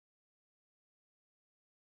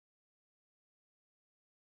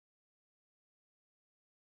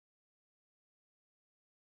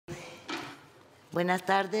Buenas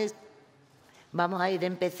tardes. Vamos a ir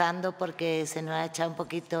empezando porque se nos ha echado un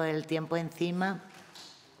poquito el tiempo encima.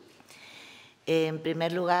 En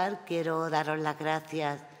primer lugar, quiero daros las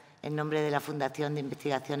gracias en nombre de la Fundación de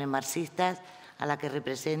Investigaciones Marxistas, a la que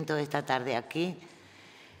represento esta tarde aquí,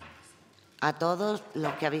 a todos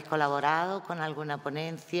los que habéis colaborado con alguna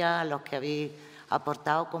ponencia, a los que habéis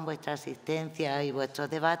aportado con vuestra asistencia y vuestros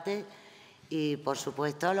debates y, por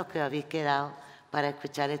supuesto, a los que habéis quedado para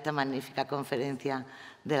escuchar esta magnífica conferencia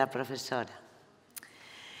de la profesora.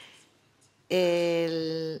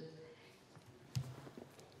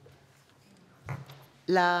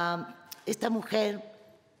 Esta mujer,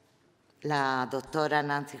 la doctora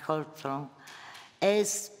Nancy Holmström,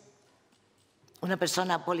 es una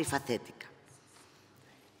persona polifacética.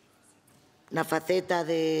 Una faceta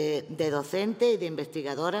de docente y de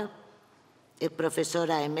investigadora, es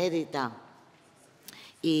profesora emérita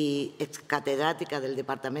y ex catedrática del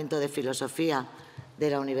Departamento de Filosofía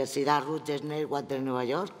de la Universidad Rutgers-Newark de Nueva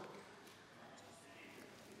York.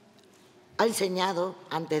 Ha enseñado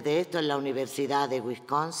antes de esto en la Universidad de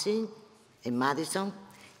Wisconsin, en Madison,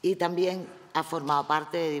 y también ha formado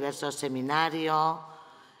parte de diversos seminarios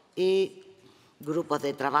y grupos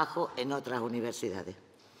de trabajo en otras universidades.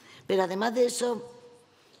 Pero además de eso,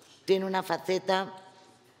 tiene una faceta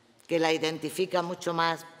que la identifica mucho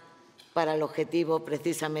más para el objetivo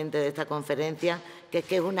precisamente de esta conferencia, que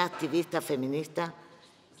es una activista feminista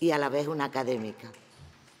y a la vez una académica.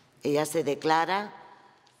 Ella se declara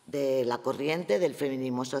de la corriente del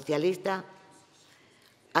feminismo socialista,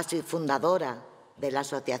 ha sido fundadora de la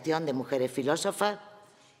Asociación de Mujeres Filósofas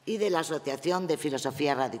y de la Asociación de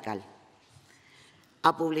Filosofía Radical.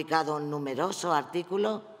 Ha publicado numerosos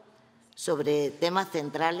artículos sobre temas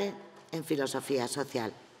centrales en filosofía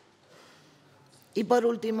social. Y por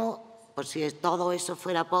último, por si todo eso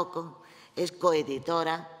fuera poco, es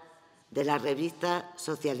coeditora de la revista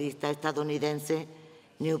socialista estadounidense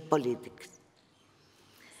New Políticas.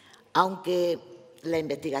 Aunque la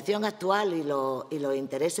investigación actual y los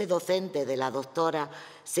intereses docentes de la doctora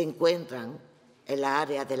se encuentran en las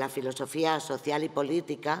áreas de la filosofía social y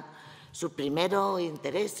política, sus primeros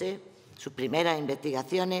intereses, sus primeras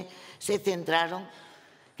investigaciones se centraron,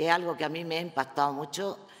 que es algo que a mí me ha impactado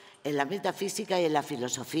mucho, en la metafísica y en la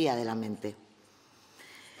filosofía de la mente.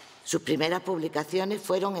 Sus primeras publicaciones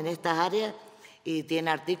fueron en estas áreas y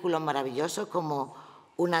tiene artículos maravillosos como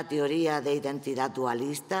Una teoría de identidad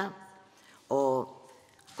dualista o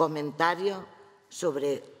comentarios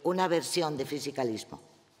sobre una versión de fisicalismo.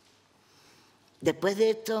 Después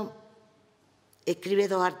de esto, escribe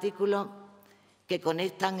dos artículos que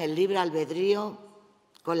conectan el libre albedrío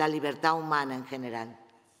con la libertad humana en general.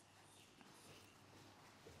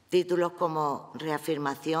 Títulos como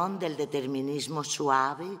Reafirmación del determinismo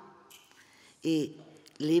suave y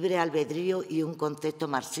Libre albedrío y un concepto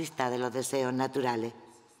marxista de los deseos naturales,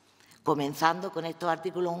 comenzando con estos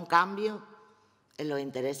artículos un cambio en los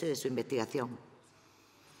intereses de su investigación.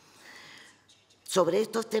 Sobre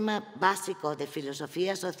estos temas básicos de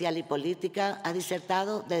filosofía social y política ha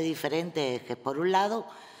disertado de diferentes ejes. Por un lado,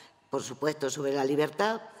 por supuesto, sobre la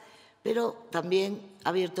libertad, pero también ha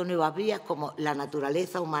abierto nuevas vías como la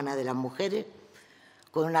naturaleza humana de las mujeres,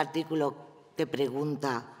 con un artículo que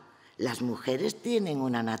pregunta ¿las mujeres tienen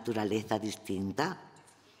una naturaleza distinta?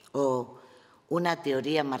 O una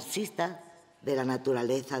teoría marxista de la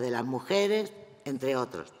naturaleza de las mujeres, entre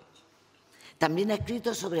otros. También ha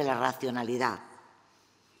escrito sobre la racionalidad.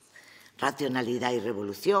 Racionalidad y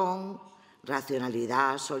revolución,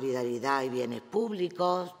 racionalidad, solidaridad y bienes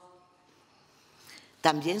públicos.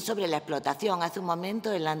 También sobre la explotación. Hace un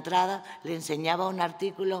momento, en la entrada, le enseñaba un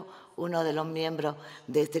artículo uno de los miembros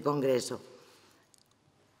de este congreso,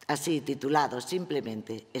 así titulado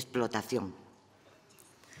simplemente Explotación.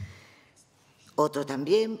 Otro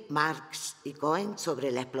también, Marx y Cohen,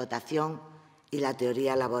 sobre la explotación y la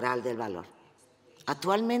teoría laboral del valor.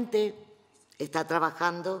 Actualmente está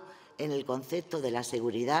trabajando en el concepto de la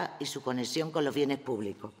seguridad y su conexión con los bienes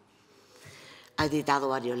públicos. Ha editado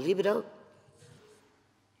varios libros,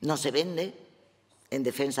 No se vende, en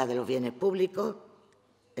defensa de los bienes públicos,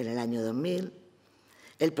 en el año 2000,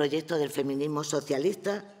 el proyecto del feminismo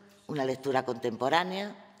socialista, una lectura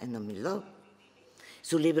contemporánea, en 2002,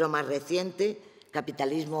 su libro más reciente,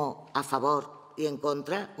 Capitalismo a favor y en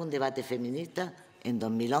contra, un debate feminista, en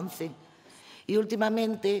 2011, y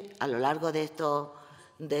últimamente, a lo largo de estos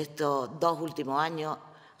 2 últimos años,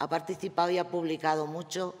 ha participado y ha publicado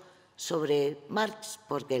mucho sobre Marx,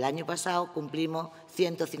 porque el año pasado cumplimos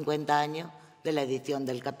 150 años de la edición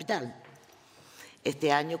del Capital.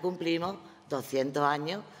 Este año cumplimos 200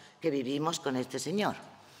 años que vivimos con este señor,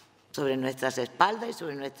 sobre nuestras espaldas y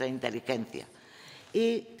sobre nuestra inteligencia.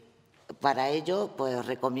 Y para ello, pues os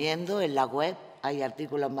recomiendo, en la web hay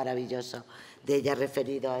artículos maravillosos de ella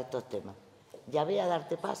referidos a estos temas. Ya voy a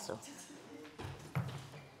darte paso.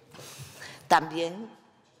 También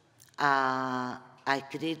ha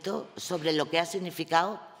escrito sobre lo que ha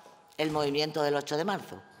significado el movimiento del 8 de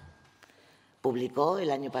marzo. Publicó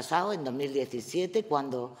el año pasado, en 2017,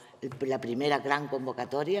 cuando la primera gran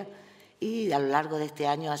convocatoria, y a lo largo de este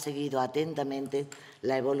año ha seguido atentamente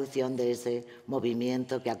la evolución de ese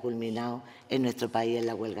movimiento que ha culminado en nuestro país en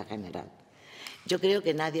la huelga general. Yo creo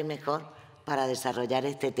que nadie mejor para desarrollar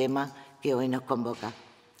este tema que hoy nos convoca: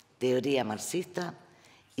 teoría marxista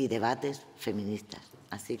y debates feministas.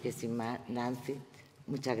 Así que, sin más, Nancy,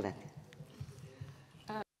 muchas gracias.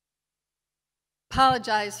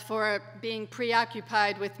 Apologize for being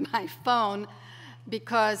preoccupied with my phone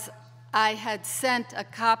because I had sent a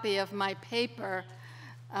copy of my paper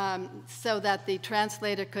so that the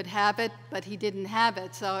translator could have it, but he didn't have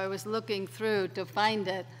it, so I was looking through to find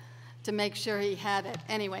it to make sure he had it.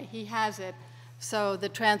 Anyway, he has it, so the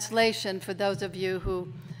translation, for those of you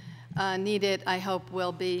who need it, I hope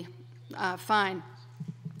will be fine.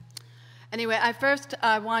 Anyway, I first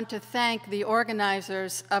want to thank the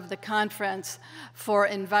organizers of the conference for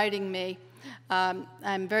inviting me.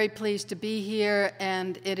 I'm very pleased to be here,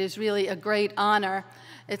 and it is really a great honor.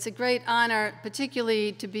 It's a great honor,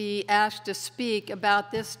 particularly to be asked to speak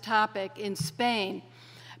about this topic in Spain,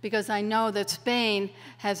 because I know that Spain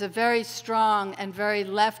has a very strong and very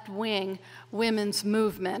left-wing women's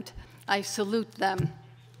movement. I salute them.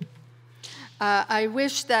 I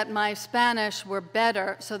wish that my Spanish were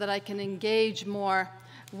better so that I can engage more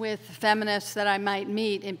with feminists that I might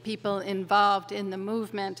meet and people involved in the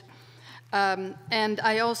movement. And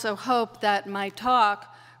I also hope that my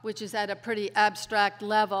talk, which is at a pretty abstract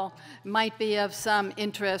level, might be of some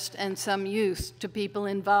interest and some use to people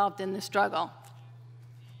involved in the struggle.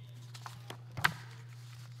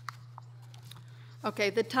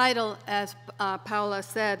 Okay, the title, as Paula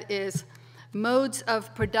said, is Modes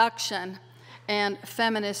of Production and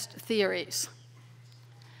Feminist Theories.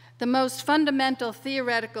 The most fundamental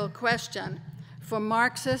theoretical question for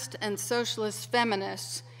Marxist and socialist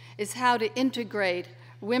feminists is how to integrate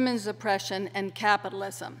women's oppression and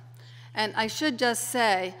capitalism. And I should just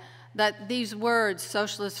say that these words,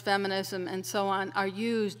 socialist feminism and so on, are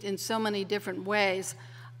used in so many different ways.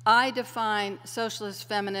 I define socialist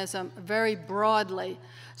feminism very broadly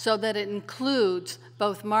so that it includes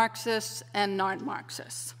both Marxists and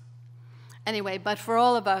non-Marxists. Anyway, but for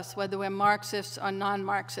all of us, whether we're Marxists or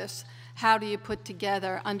non-Marxists, how do you put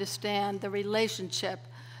together, understand the relationship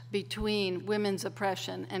between women's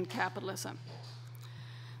oppression and capitalism?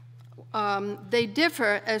 They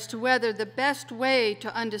differ as to whether the best way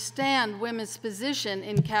to understand women's position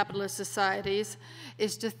in capitalist societies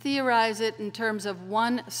is to theorize it in terms of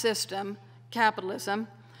one system, capitalism,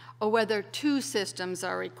 or whether two systems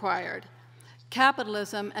are required,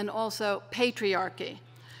 capitalism and also patriarchy.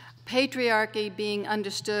 Patriarchy being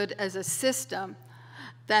understood as a system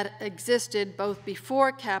that existed both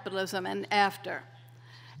before capitalism and after.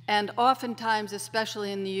 And oftentimes,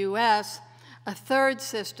 especially in the US, a third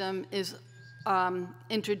system is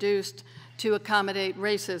introduced to accommodate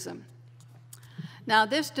racism. Now,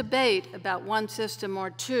 this debate about one system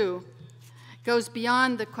or two goes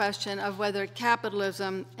beyond the question of whether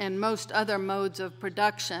capitalism and most other modes of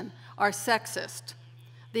production are sexist.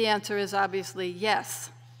 The answer is obviously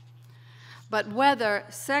yes. But whether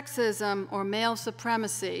sexism or male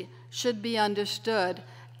supremacy should be understood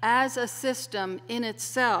as a system in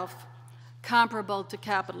itself comparable to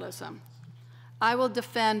capitalism. I will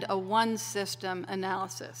defend a one-system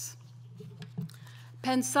analysis.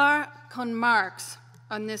 Pensar con Marx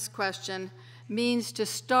on this question means to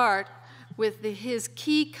start with his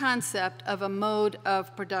key concept of a mode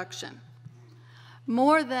of production.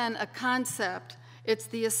 More than a concept, it's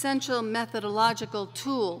the essential methodological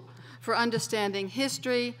tool for understanding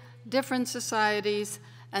history, different societies,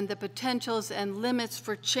 and the potentials and limits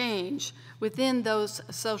for change within those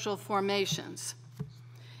social formations.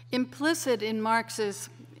 Implicit in Marx's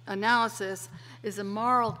analysis is a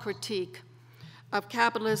moral critique of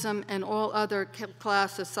capitalism and all other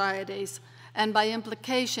class societies, and by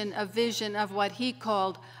implication, a vision of what he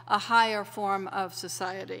called a higher form of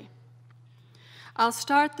society. I'll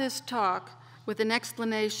start this talk with an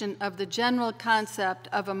explanation of the general concept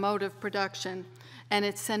of a mode of production and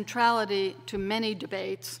its centrality to many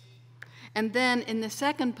debates. And then in the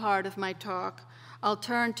second part of my talk, I'll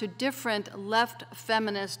turn to different left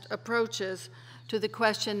feminist approaches to the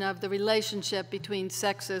question of the relationship between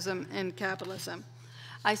sexism and capitalism.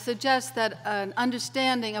 I suggest that an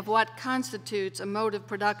understanding of what constitutes a mode of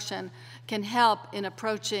production can help in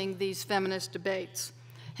approaching these feminist debates,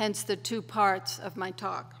 hence the two parts of my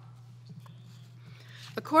talk.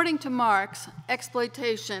 According to Marx,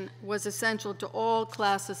 exploitation was essential to all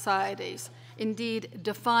class societies, indeed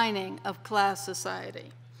defining of class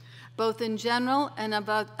society, both in general and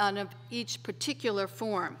of each particular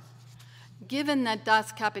form. Given that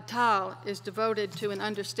Das Kapital is devoted to an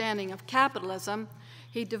understanding of capitalism,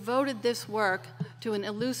 he devoted this work to an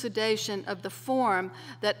elucidation of the form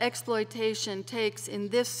that exploitation takes in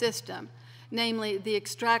this system, namely the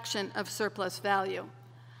extraction of surplus value.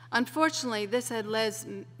 Unfortunately, this had led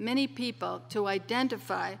many people to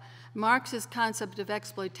identify Marx's concept of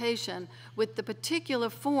exploitation with the particular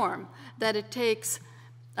form that it takes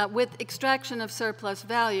with extraction of surplus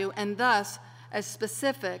value, and thus as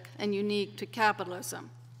specific and unique to capitalism.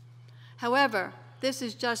 However, this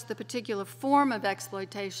is just the particular form of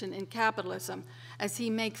exploitation in capitalism, as he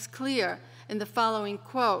makes clear in the following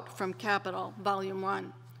quote from Capital, Volume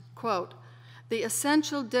 1, quote, "The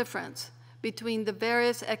essential difference between the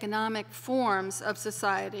various economic forms of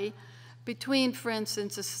society, between, for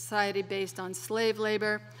instance, a society based on slave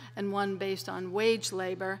labor and one based on wage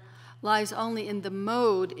labor, lies only in the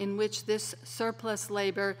mode in which this surplus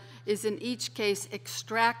labor is in each case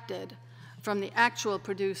extracted from the actual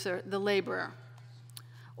producer, the laborer."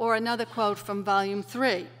 Or another quote from Volume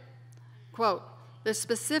 3, quote, "The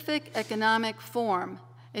specific economic form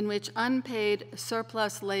in which unpaid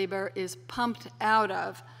surplus labor is pumped out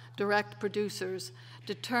of direct producers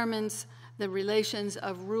determines the relations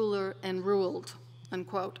of ruler and ruled,"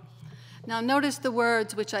 unquote. Now notice the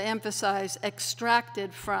words which I emphasize,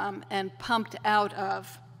 extracted from and pumped out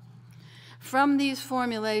of. From these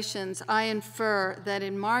formulations, I infer that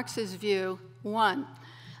in Marx's view, 1,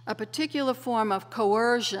 a particular form of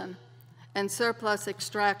coercion and surplus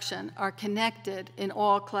extraction are connected in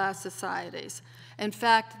all class societies. In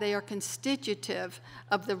fact, they are constitutive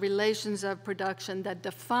of the relations of production that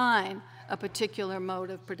define a particular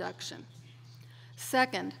mode of production.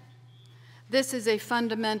 Second, this is a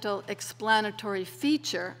fundamental explanatory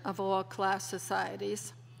feature of all class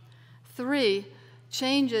societies. 3,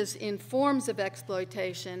 changes in forms of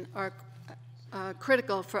exploitation are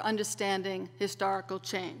critical for understanding historical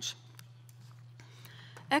change.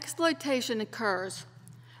 Exploitation occurs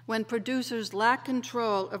when producers lack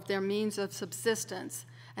control of their means of subsistence,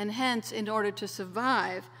 and hence, in order to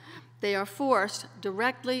survive, they are forced,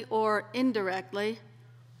 directly or indirectly,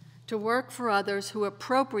 to work for others who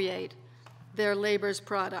appropriate their labor's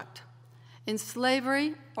product. In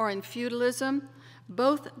slavery or in feudalism,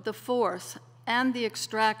 both the force and the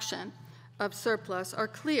extraction of surplus are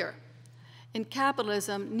clear. In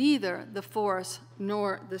capitalism, neither the force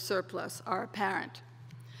nor the surplus are apparent.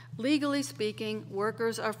 Legally speaking,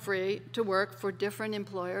 workers are free to work for different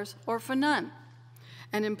employers or for none,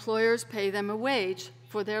 and employers pay them a wage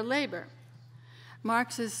for their labor.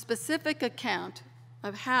 Marx's specific account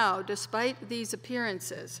of how, despite these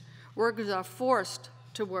appearances, workers are forced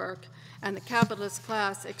to work and the capitalist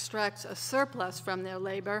class extracts a surplus from their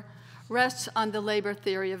labor rests on the labor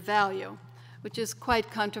theory of value, which is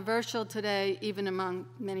quite controversial today, even among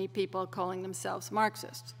many people calling themselves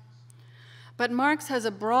Marxists. But Marx has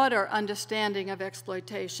a broader understanding of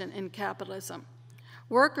exploitation in capitalism.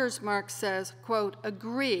 Workers, Marx says, quote,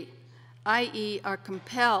 agree, i.e. are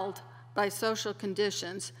compelled by social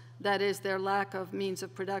conditions, that is, their lack of means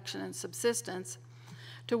of production and subsistence,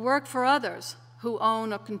 to work for others who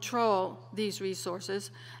own or control these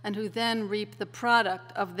resources and who then reap the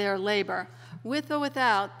product of their labor. With or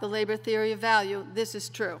without the labor theory of value, this is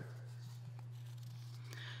true.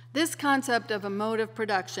 This concept of a mode of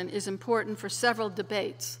production is important for several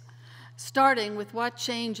debates, starting with what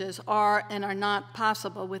changes are and are not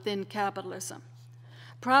possible within capitalism.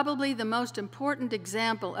 Probably the most important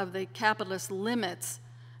example of the capitalist limits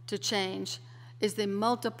to change is the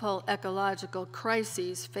multiple ecological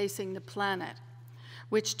crises facing the planet,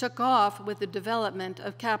 which took off with the development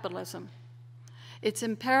of capitalism. Its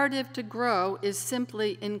imperative to grow is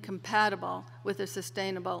simply incompatible with a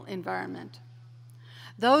sustainable environment.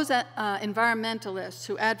 Those environmentalists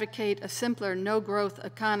who advocate a simpler no-growth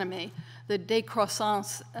economy, the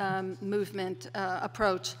décroissance movement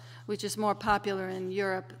approach, which is more popular in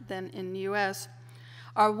Europe than in the US,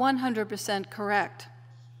 are 100% correct.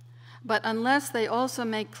 But unless they also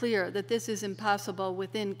make clear that this is impossible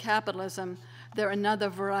within capitalism, they're another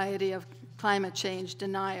variety of climate change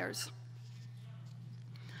deniers.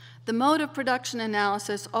 The mode of production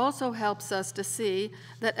analysis also helps us to see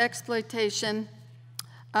that exploitation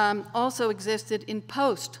also existed in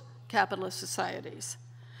post-capitalist societies.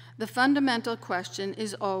 The fundamental question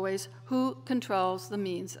is always who controls the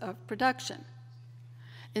means of production.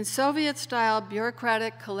 In Soviet-style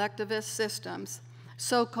bureaucratic collectivist systems,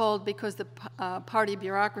 so-called because the party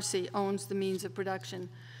bureaucracy owns the means of production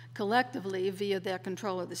collectively via their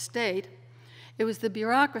control of the state, it was the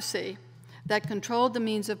bureaucracy that controlled the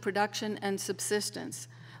means of production and subsistence,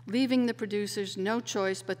 leaving the producers no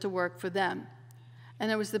choice but to work for them.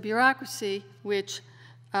 And it was the bureaucracy which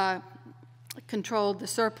controlled the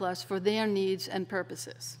surplus for their needs and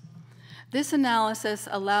purposes. This analysis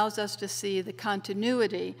allows us to see the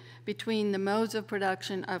continuity between the modes of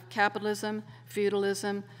production of capitalism,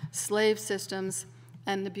 feudalism, slave systems,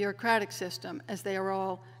 and the bureaucratic system, as they are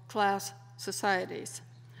all class societies.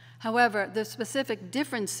 However, the specific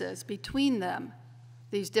differences between them,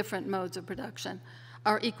 these different modes of production,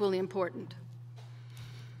 are equally important.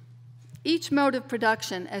 Each mode of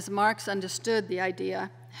production, as Marx understood the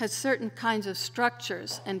idea, has certain kinds of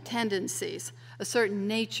structures and tendencies, a certain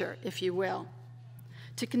nature, if you will.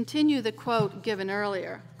 To continue the quote given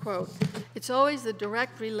earlier, quote, "It's always the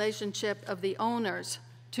direct relationship of the owners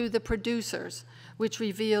to the producers which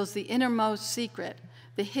reveals the innermost secret,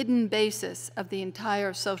 the hidden basis of the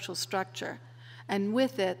entire social structure, and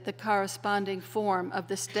with it the corresponding form of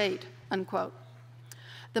the state," unquote.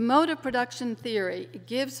 The mode of production theory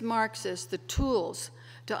gives Marxists the tools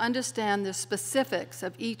to understand the specifics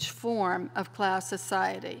of each form of class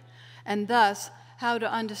society, and thus how to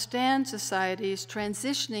understand societies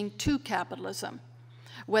transitioning to capitalism,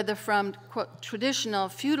 whether from, quote, traditional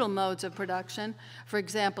feudal modes of production, for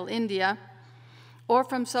example, India, or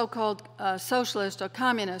from so-called socialist or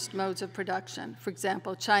communist modes of production, for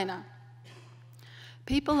example, China.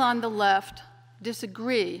 People on the left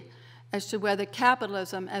disagree as to whether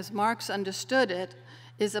capitalism, as Marx understood it,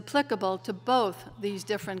 is applicable to both these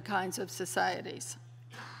different kinds of societies.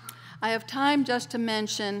 I have time just to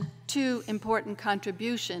mention two important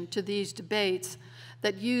contributions to these debates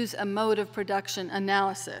that use a mode of production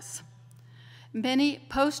analysis. Many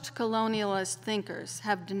post-colonialist thinkers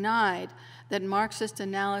have denied that Marxist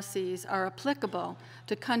analyses are applicable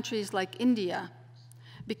to countries like India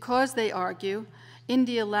because, they argue,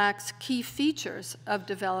 India lacks key features of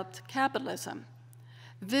developed capitalism.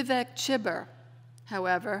 Vivek Chibber,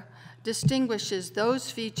 however, distinguishes those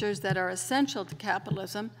features that are essential to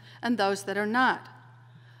capitalism and those that are not.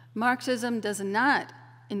 Marxism does not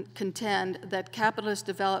contend that capitalist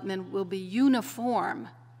development will be uniform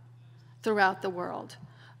throughout the world.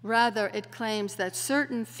 Rather, it claims that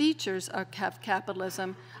certain features of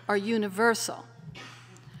capitalism are universal.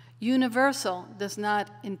 Universal does not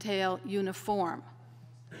entail uniform.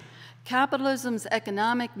 Capitalism's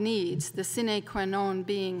economic needs, the sine qua non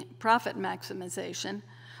being profit maximization,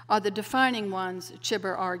 are the defining ones,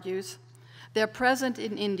 Chibber argues. They're present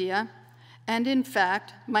in India and, in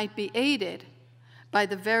fact, might be aided by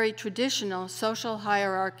the very traditional social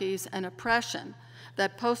hierarchies and oppression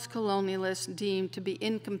that post-colonialists deem to be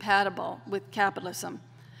incompatible with capitalism.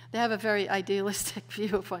 They have a very idealistic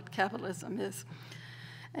view of what capitalism is.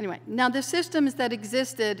 Anyway, now the systems that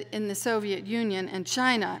existed in the Soviet Union and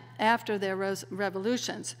China after their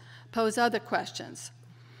revolutions pose other questions.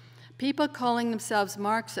 People calling themselves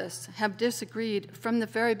Marxists have disagreed from the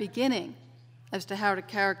very beginning as to how to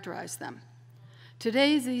characterize them.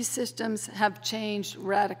 Today, these systems have changed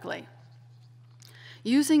radically.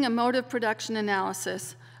 Using a mode of production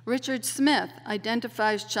analysis, Richard Smith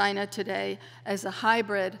identifies China today as a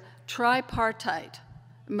hybrid tripartite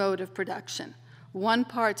mode of production. One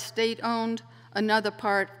part state-owned, another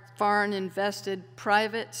part foreign-invested,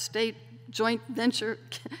 private, state, joint venture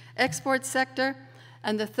export sector,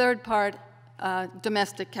 and the third part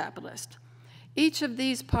domestic capitalist. Each of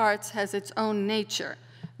these parts has its own nature,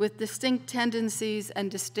 with distinct tendencies and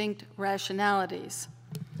distinct rationalities.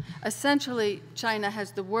 Essentially, China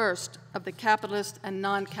has the worst of the capitalist and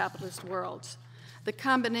non-capitalist worlds, the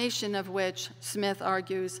combination of which, Smith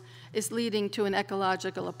argues, is leading to an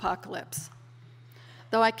ecological apocalypse.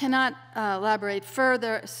 Though I cannot elaborate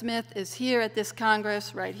further, Smith is here at this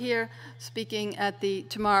Congress, right here, speaking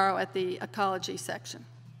tomorrow at the ecology section.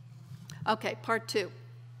 Okay, part two.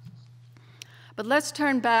 But let's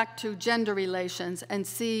turn back to gender relations and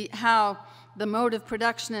see how the mode of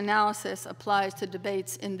production analysis applies to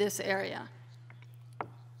debates in this area.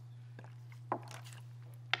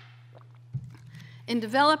 In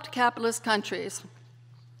developed capitalist countries,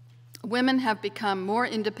 women have become more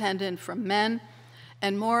independent from men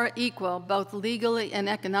and more equal, both legally and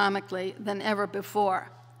economically, than ever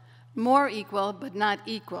before. More equal, but not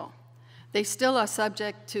equal. They still are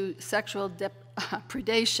subject to sexual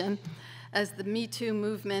predation, as the Me Too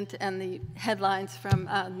movement and the headlines from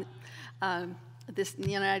in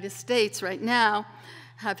the United States right now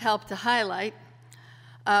have helped to highlight.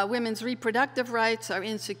 Women's reproductive rights are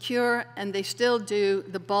insecure, and they still do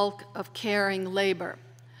the bulk of caring labor,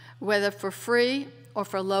 whether for free or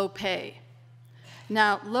for low pay.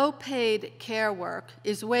 Now, low-paid care work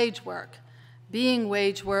is wage work. Being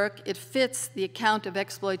wage work, it fits the account of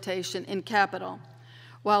exploitation in capital,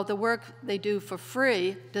 while the work they do for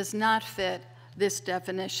free does not fit this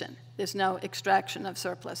definition. There's no extraction of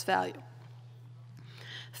surplus value.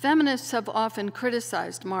 Feminists have often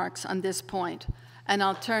criticized Marx on this point, and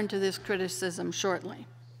I'll turn to this criticism shortly.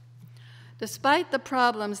 Despite the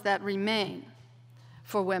problems that remain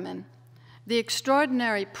for women, the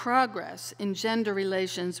extraordinary progress in gender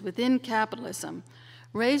relations within capitalism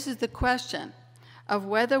raises the question of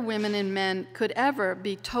whether women and men could ever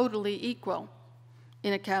be totally equal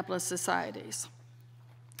in a capitalist societies.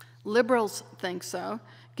 Liberals think so,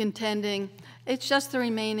 contending it's just the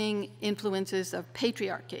remaining influences of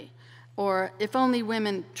patriarchy, or if only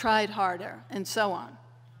women tried harder, and so on.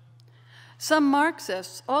 Some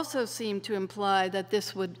Marxists also seem to imply that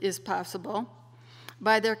this is possible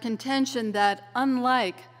by their contention that,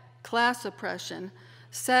 unlike class oppression,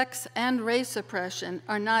 sex and race oppression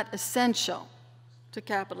are not essential to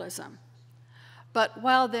capitalism. But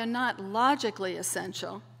while they're not logically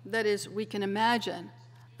essential, that is, we can imagine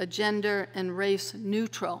a gender and race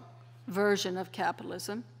neutral version of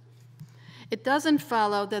capitalism, it doesn't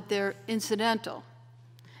follow that they're incidental.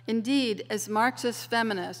 Indeed, as Marxist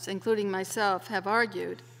feminists, including myself, have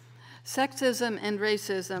argued, sexism and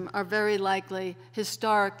racism are very likely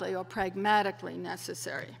historically or pragmatically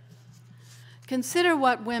necessary. Consider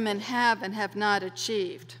what women have and have not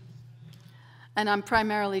achieved. And I'm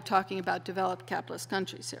primarily talking about developed capitalist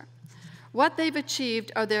countries here. What they've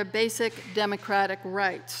achieved are their basic democratic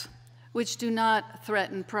rights, which do not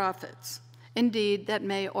threaten profits. Indeed, that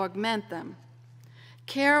may augment them.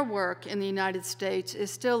 Care work in the United States is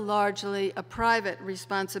still largely a private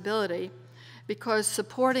responsibility because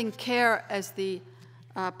supporting care as the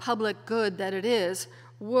public good that it is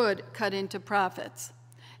would cut into profits.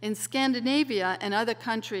 In Scandinavia and other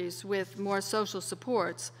countries with more social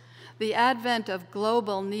supports, the advent of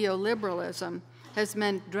global neoliberalism has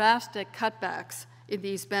meant drastic cutbacks in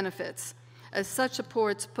these benefits, as such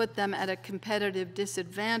supports put them at a competitive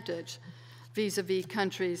disadvantage vis-a-vis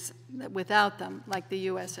countries without them, like the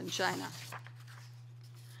US and China.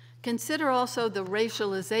 Consider also the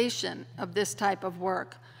racialization of this type of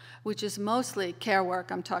work, which is mostly care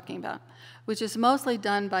work I'm talking about, which is mostly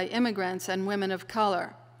done by immigrants and women of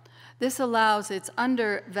color. This allows its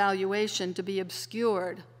undervaluation to be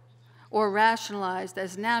obscured or rationalized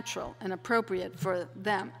as natural and appropriate for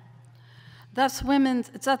them. Thus,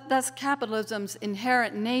 capitalism's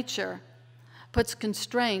inherent nature puts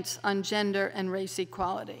constraints on gender and race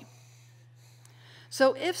equality.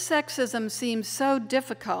 So if sexism seems so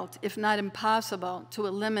difficult, if not impossible, to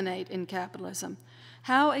eliminate in capitalism,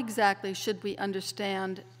 how exactly should we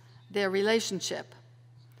understand their relationship?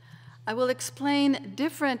 I will explain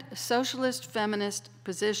different socialist feminist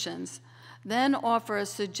positions, then offer a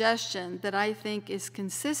suggestion that I think is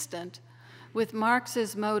consistent with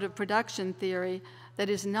Marx's mode of production theory that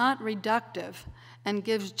is not reductive and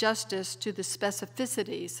gives justice to the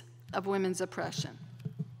specificities of women's oppression.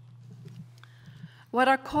 What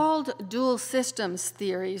are called dual systems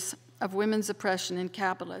theories of women's oppression in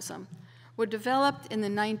capitalism were developed in the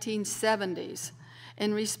 1970s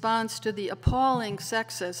in response to the appalling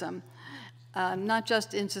sexism, not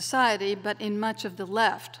just in society, but in much of the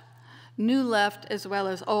left, new left as well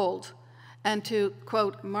as old, and to,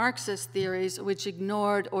 quote, Marxist theories which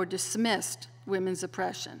ignored or dismissed women's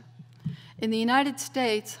oppression. In the United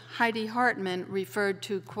States, Heidi Hartman referred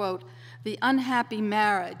to, quote, the unhappy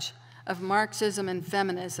marriage of Marxism and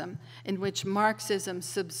feminism, in which Marxism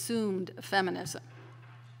subsumed feminism,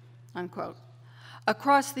 unquote.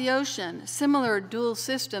 Across the ocean, similar dual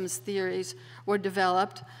systems theories were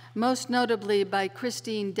developed, most notably by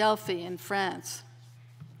Christine Delphi in France.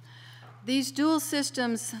 These dual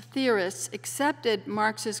systems theorists accepted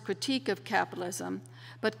Marx's critique of capitalism,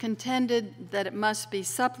 but contended that it must be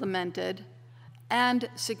supplemented and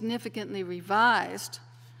significantly revised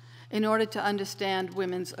in order to understand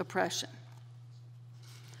women's oppression.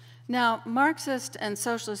 Now, Marxist and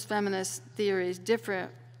socialist feminist theories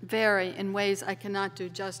vary in ways I cannot do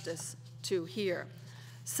justice to here.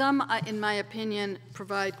 Some, in my opinion,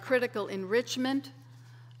 provide critical enrichment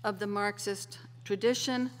of the Marxist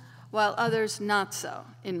tradition, while others not so,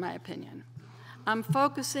 in my opinion. I'm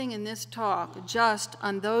focusing in this talk just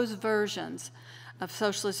on those versions of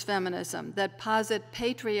socialist feminism that posit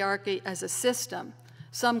patriarchy as a system,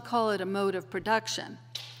 some call it a mode of production,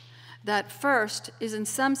 That first is in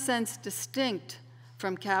some sense distinct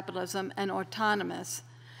from capitalism and autonomous,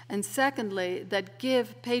 and secondly, that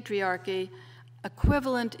give patriarchy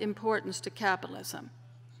equivalent importance to capitalism.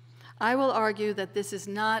 I will argue that this is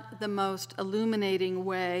not the most illuminating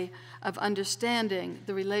way of understanding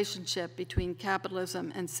the relationship between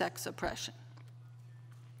capitalism and sex oppression.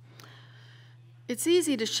 It's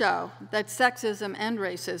easy to show that sexism and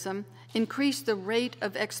racism increase the rate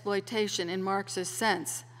of exploitation in Marxist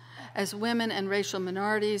sense, as women and racial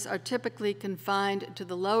minorities are typically confined to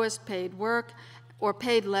the lowest paid work or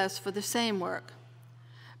paid less for the same work.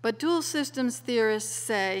 But dual systems theorists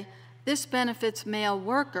say this benefits male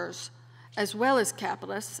workers as well as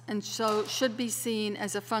capitalists, and so should be seen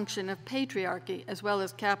as a function of patriarchy as well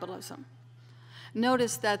as capitalism.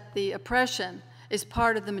 Notice that the oppression is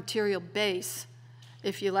part of the material base,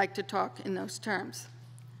 if you like to talk in those terms.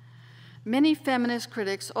 Many feminist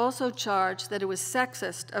critics also charge that it was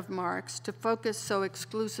sexist of Marx to focus so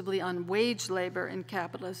exclusively on wage labor in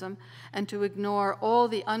capitalism and to ignore all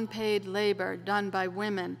the unpaid labor done by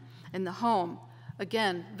women in the home,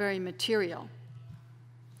 again, very material.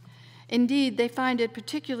 Indeed, they find it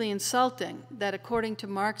particularly insulting that, according to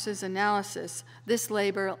Marx's analysis, this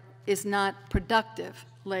labor is not productive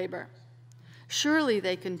labor. Surely,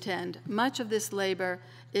 they contend, much of this labor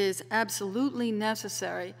is absolutely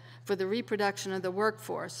necessary for the reproduction of the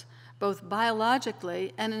workforce, both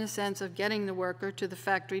biologically and in a sense of getting the worker to the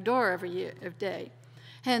factory door every day.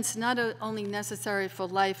 Hence, not only necessary for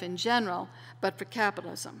life in general, but for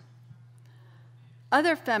capitalism.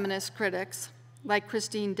 Other feminist critics, like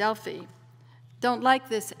Christine Delphi, don't like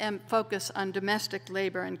this focus on domestic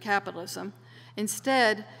labor and capitalism.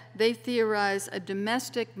 Instead, they theorize a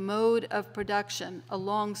domestic mode of production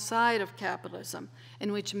alongside of capitalism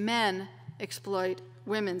in which men exploit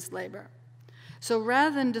women's labor. So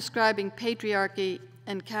rather than describing patriarchy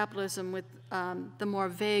and capitalism with the more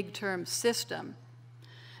vague term system,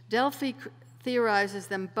 Delphi theorizes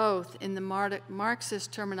them both in the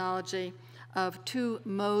Marxist terminology of two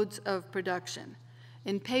modes of production.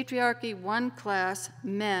 In patriarchy, one class,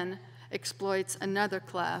 men, exploits another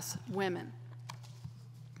class, women.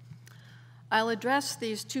 I'll address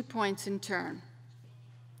these 2 points in turn.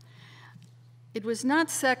 It was not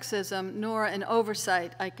sexism nor an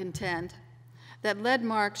oversight, I contend, that led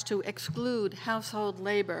Marx to exclude household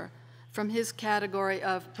labor from his category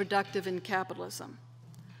of productive in capitalism.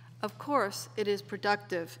 Of course, it is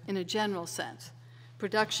productive in a general sense.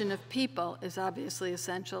 Production of people is obviously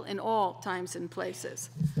essential in all times and places.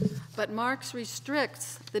 But Marx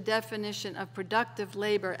restricts the definition of productive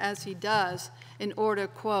labor as he does in order,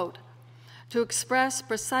 quote, to express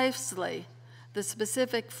precisely the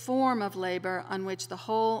specific form of labor on which the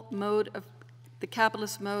whole mode of the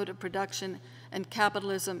capitalist mode of production and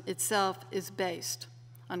capitalism itself is based,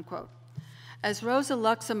 unquote. As Rosa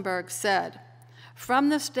Luxemburg said, from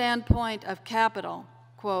the standpoint of capital,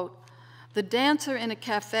 quote, the dancer in a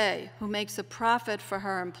cafe who makes a profit for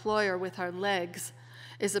her employer with her legs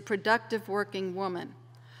is a productive working woman,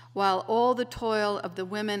 while all the toil of the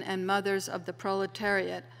women and mothers of the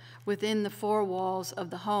proletariat within the four walls of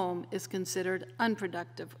the home is considered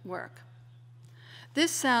unproductive work.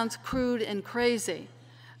 This sounds crude and crazy,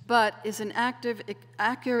 but is an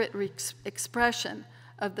accurate expression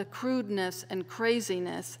of the crudeness and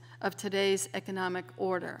craziness of today's economic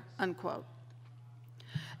order, unquote.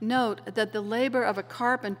 Note that the labor of a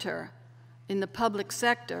carpenter in the public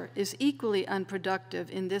sector is equally unproductive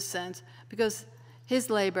in this sense because his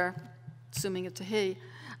labor, assuming it's a he,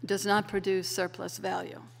 does not produce surplus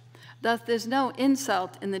value. Thus, there's no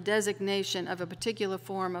insult in the designation of a particular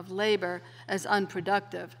form of labor as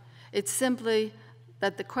unproductive. It's simply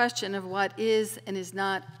that the question of what is and is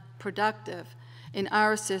not productive in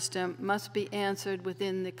our system must be answered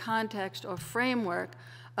within the context or framework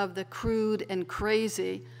of the crude and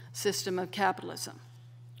crazy system of capitalism,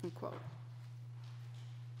 unquote.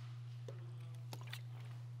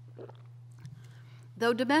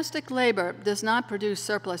 Though domestic labor does not produce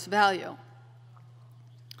surplus value,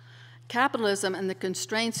 capitalism and the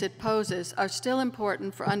constraints it poses are still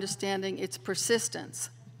important for understanding its persistence.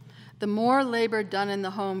 The more labor done in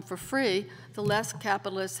the home for free, the less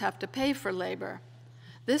capitalists have to pay for labor.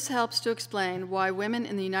 This helps to explain why women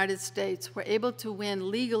in the United States were able to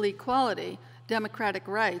win legal equality, democratic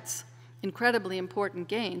rights, incredibly important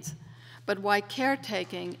gains, but why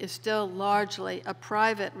caretaking is still largely a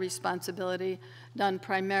private responsibility done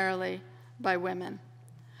primarily by women.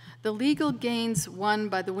 The legal gains won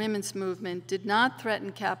by the women's movement did not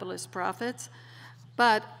threaten capitalist profits,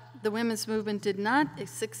 but the women's movement did not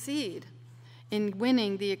succeed in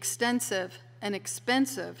winning the extensive and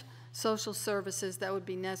expensive social services that would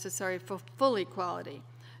be necessary for full equality: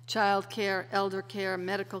 child care, elder care,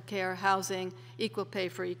 medical care, housing, equal pay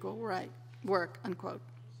for equal work, unquote.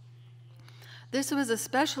 This was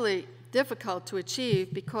especially difficult to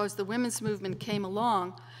achieve because the women's movement came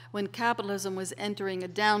along when capitalism was entering a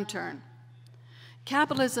downturn.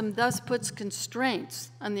 Capitalism thus puts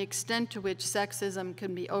constraints on the extent to which sexism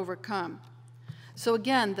can be overcome. So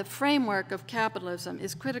again, the framework of capitalism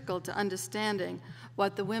is critical to understanding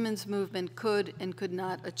what the women's movement could and could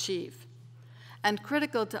not achieve, and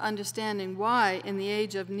critical to understanding why, in the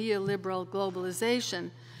age of neoliberal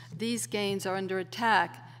globalization, these gains are under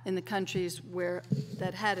attack in the countries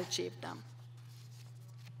that had achieved them.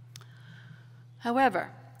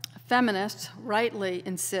 However, feminists rightly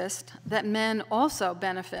insist that men also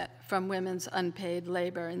benefit from women's unpaid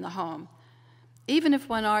labor in the home, even if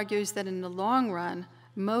one argues that in the long run,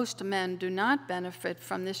 most men do not benefit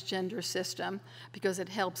from this gender system because it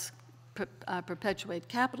helps perpetuate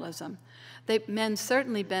capitalism. Men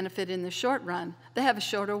certainly benefit in the short run. They have a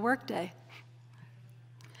shorter workday.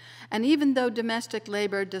 And even though domestic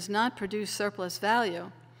labor does not produce surplus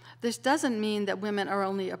value, this doesn't mean that women are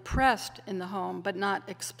only oppressed in the home but not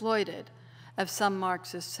exploited, as some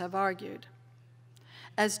Marxists have argued.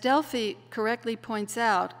 As Delphi correctly points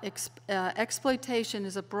out, exploitation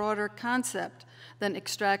is a broader concept than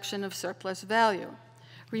extraction of surplus value.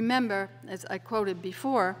 Remember, as I quoted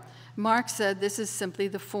before, Marx said this is simply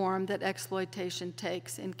the form that exploitation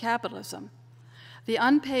takes in capitalism. The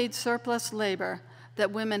unpaid surplus labor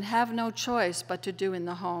that women have no choice but to do in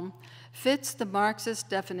the home fits the Marxist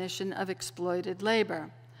definition of exploited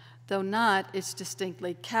labor, though not its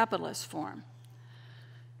distinctly capitalist form.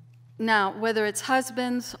 Now, whether it's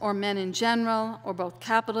husbands or men in general, or both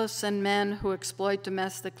capitalists and men who exploit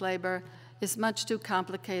domestic labor, is much too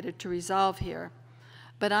complicated to resolve here.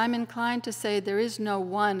 But I'm inclined to say there is no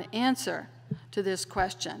one answer to this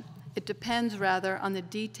question. It depends rather on the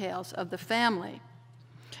details of the family.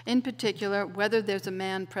 In particular, whether there's a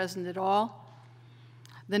man present at all,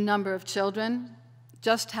 the number of children,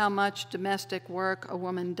 just how much domestic work a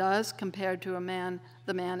woman does compared to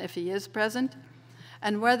the man if he is present,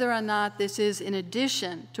 and whether or not this is in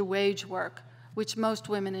addition to wage work, which most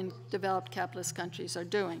women in developed capitalist countries are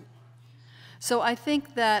doing. So I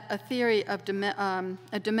think that a theory of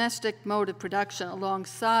a domestic mode of production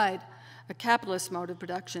alongside a capitalist mode of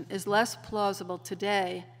production is less plausible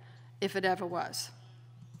today, if it ever was.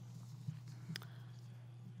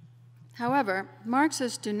 However,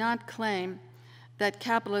 Marxists do not claim that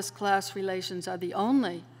capitalist class relations are the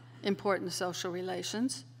only important social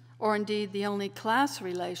relations, or indeed the only class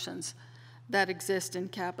relations that exist in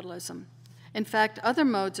capitalism. In fact, other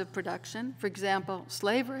modes of production, for example,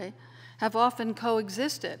 slavery, have often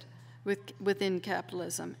coexisted within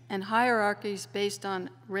capitalism, and hierarchies based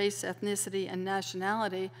on race, ethnicity, and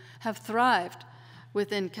nationality have thrived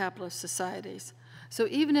within capitalist societies. So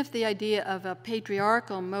even if the idea of a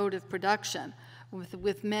patriarchal mode of production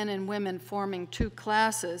with men and women forming two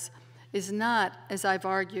classes is not, as I've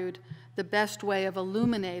argued, the best way of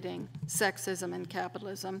illuminating sexism and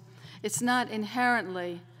capitalism, it's not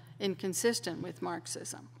inherently inconsistent with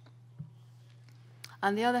Marxism.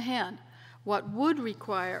 On the other hand, what would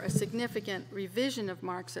require a significant revision of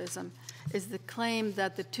Marxism is the claim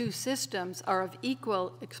that the two systems are of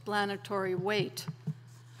equal explanatory weight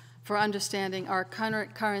for understanding our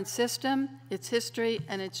current system, its history,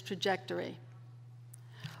 and its trajectory.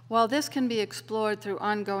 While this can be explored through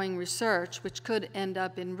ongoing research, which could end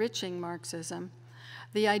up enriching Marxism,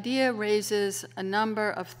 the idea raises a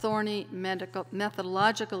number of thorny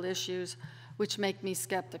methodological issues which make me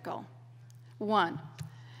skeptical. One,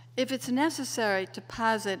 if it's necessary to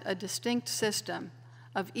posit a distinct system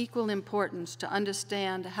of equal importance to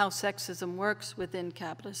understand how sexism works within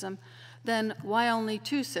capitalism, then why only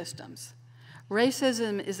two systems?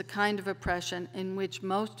 Racism is a kind of oppression in which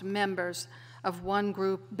most members of one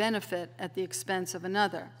group benefit at the expense of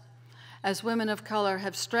another. As women of color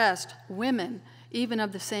have stressed, women, even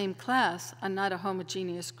of the same class, are not a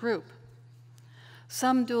homogeneous group.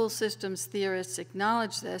 Some dual systems theorists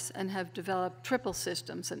acknowledge this and have developed triple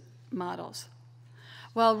systems and models.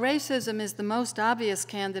 While racism is the most obvious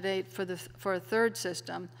candidate for a third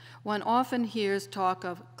system, one often hears talk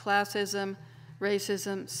of classism,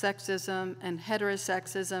 racism, sexism, and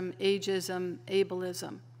heterosexism, ageism,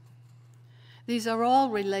 ableism. These are all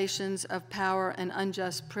relations of power and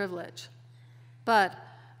unjust privilege. But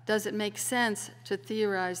does it make sense to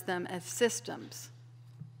theorize them as systems?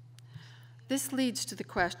 This leads to the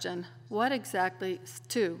question, what exactly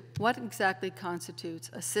constitutes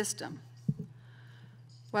a system?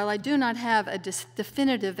 While I do not have a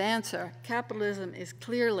definitive answer, capitalism is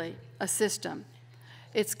clearly a system.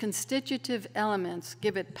 Its constitutive elements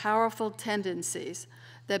give it powerful tendencies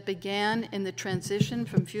that began in the transition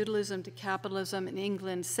from feudalism to capitalism in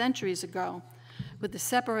England centuries ago, with the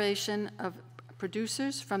separation of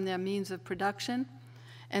producers from their means of production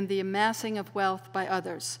and the amassing of wealth by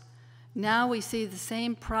others. Now we see the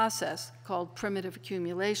same process, called primitive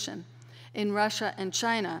accumulation, in Russia and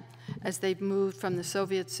China as they've moved from the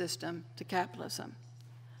Soviet system to capitalism.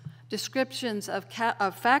 Descriptions of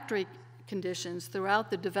factory conditions throughout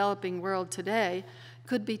the developing world today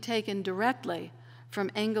could be taken directly from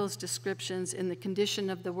Engels' descriptions in the condition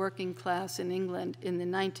of the working class in England in the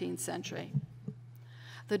 19th century.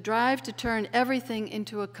 The drive to turn everything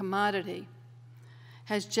into a commodity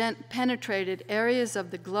has penetrated areas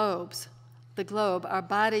of the globe, our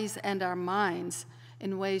bodies and our minds,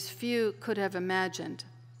 in ways few could have imagined.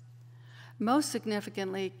 Most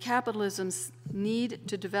significantly, capitalism's need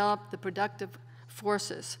to develop the productive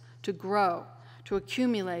forces, to grow, to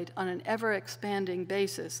accumulate on an ever-expanding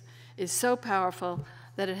basis is so powerful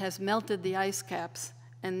that it has melted the ice caps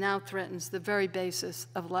and now threatens the very basis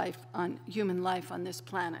of human life on this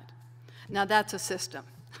planet. Now that's a system.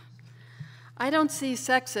 I don't see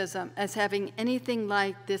sexism as having anything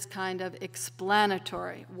like this kind of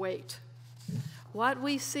explanatory weight. What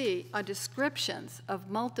we see are descriptions of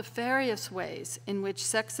multifarious ways in which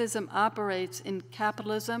sexism operates in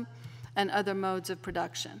capitalism and other modes of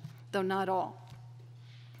production, though not all.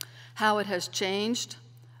 How it has changed,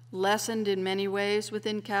 lessened in many ways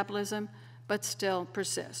within capitalism, but still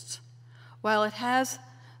persists. While it has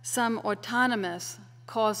some autonomous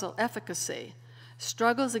causal efficacy,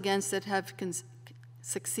 struggles against it have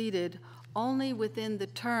succeeded only within the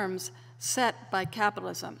terms set by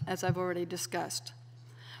capitalism, as I've already discussed.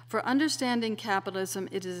 For understanding capitalism,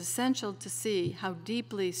 it is essential to see how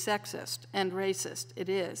deeply sexist and racist it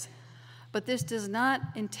is. But this does not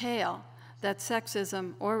entail that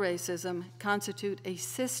sexism or racism constitute a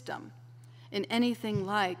system in anything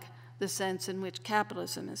like the sense in which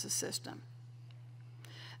capitalism is a system.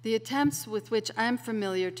 The attempts with which I'm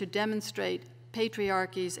familiar to demonstrate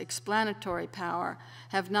patriarchy's explanatory power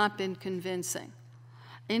have not been convincing.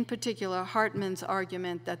 In particular, Hartman's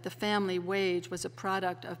argument that the family wage was a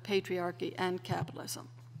product of patriarchy and capitalism.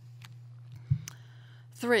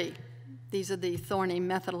 3, these are the thorny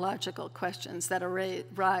methodological questions that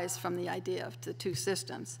arise from the idea of the two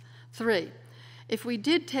systems. 3, if we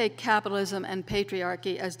did take capitalism and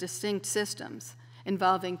patriarchy as distinct systems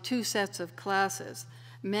involving two sets of classes,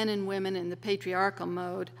 men and women in the patriarchal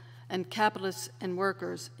mode and capitalists and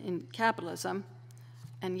workers in capitalism,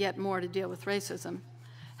 and yet more to deal with racism,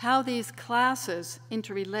 how these classes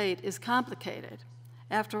interrelate is complicated.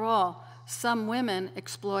 After all, some women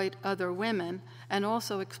exploit other women and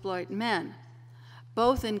also exploit men,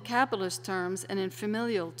 both in capitalist terms and in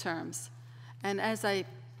familial terms. And as I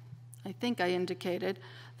think I indicated,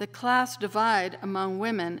 the class divide among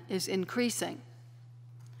women is increasing.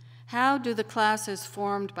 How do the classes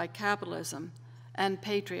formed by capitalism and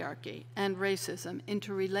patriarchy and racism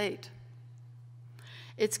interrelate?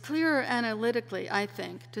 It's clearer analytically, I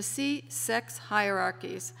think, to see sex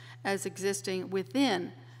hierarchies as existing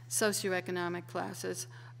within socioeconomic classes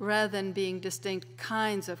rather than being distinct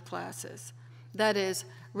kinds of classes. That is,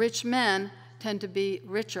 rich men tend to be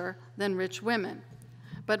richer than rich women,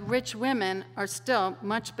 but rich women are still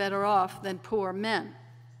much better off than poor men.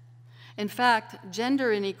 In fact,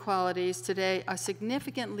 gender inequalities today are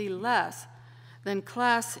significantly less than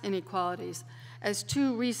class inequalities, as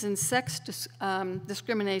two recent sex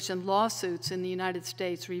discrimination lawsuits in the United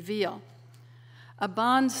States reveal. A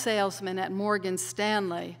bond salesman at Morgan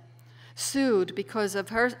Stanley sued because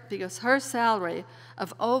her salary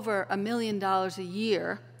of over $1 million a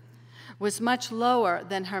year was much lower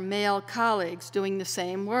than her male colleagues doing the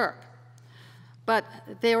same work. But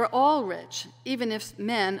they were all rich, even if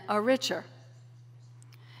men are richer.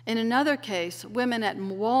 In another case, women at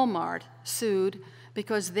Walmart sued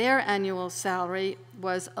because their annual salary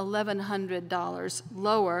was $1,100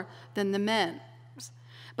 lower than the men's.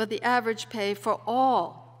 But the average pay for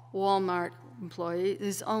all Walmart employees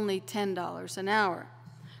is only $10 an hour.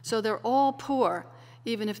 So they're all poor,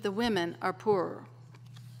 even if the women are poorer.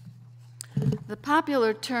 The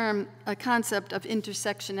popular term, a concept of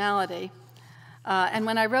intersectionality, and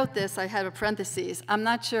when I wrote this, I had a parenthesis. I'm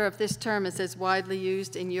not sure if this term is as widely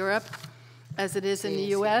used in Europe as it is in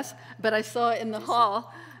the US, but I saw in the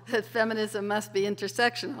hall that feminism must be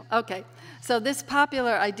intersectional. Okay, so this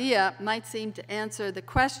popular idea might seem to answer the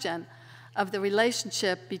question of the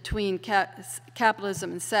relationship between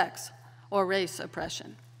capitalism and sex, or race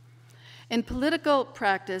oppression. In political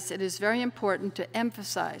practice, it is very important to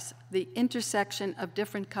emphasize the intersection of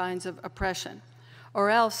different kinds of oppression, or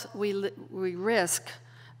else we risk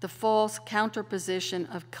the false counterposition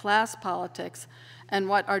of class politics and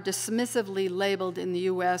what are dismissively labeled in the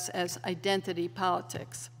US as identity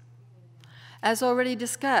politics. As already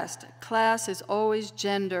discussed, class is always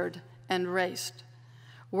gendered and raced.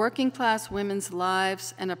 Working class women's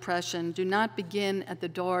lives and oppression do not begin at the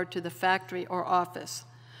door to the factory or office.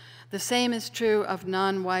 The same is true of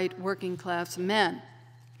non-white working class men.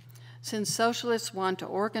 Since socialists want to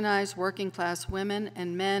organize working class women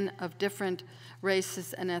and men of different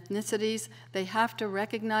races and ethnicities, they have to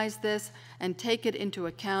recognize this and take it into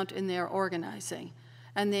account in their organizing,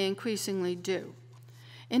 and they increasingly do.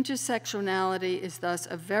 Intersectionality is thus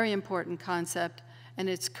a very important concept, and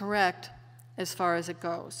it's correct as far as it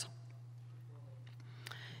goes.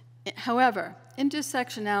 However,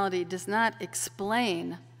 intersectionality does not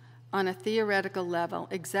explain on a theoretical level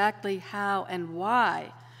exactly how and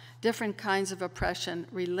why different kinds of oppression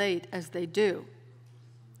relate as they do.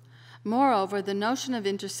 Moreover, the notion of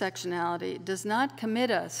intersectionality does not commit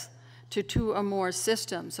us to two or more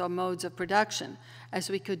systems or modes of production, as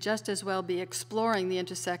we could just as well be exploring the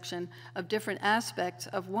intersection of different aspects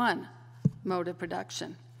of one mode of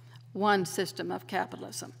production, one system of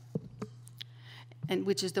capitalism, and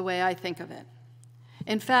which is the way I think of it.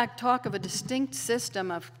 In fact, talk of a distinct system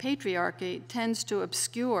of patriarchy tends to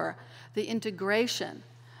obscure the integration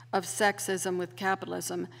of sexism with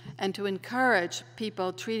capitalism and to encourage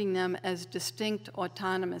people treating them as distinct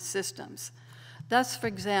autonomous systems. Thus, for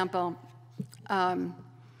example, a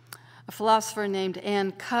philosopher named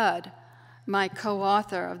Ann Cudd, my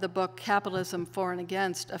co-author of the book Capitalism For and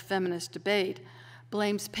Against, A Feminist Debate,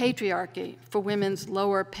 blames patriarchy for women's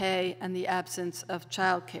lower pay and the absence of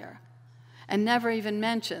childcare, and never even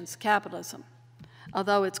mentions capitalism,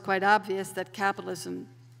 although it's quite obvious that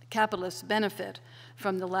capitalists benefit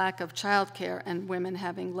from the lack of childcare and women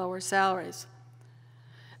having lower salaries.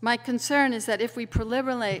 My concern is that if we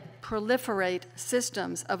proliferate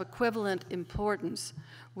systems of equivalent importance,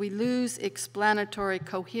 we lose explanatory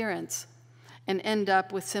coherence and end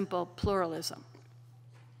up with simple pluralism.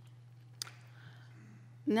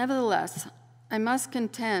 Nevertheless, I must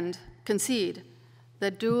concede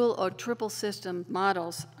that dual or triple system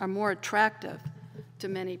models are more attractive to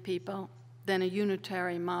many people than a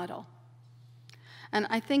unitary model. And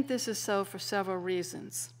I think this is so for several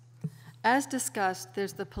reasons. As discussed,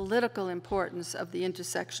 there's the political importance of the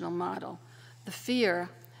intersectional model, the fear,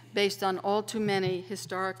 based on all too many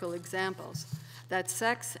historical examples, that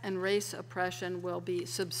sex and race oppression will be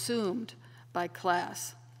subsumed by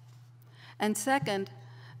class. And second,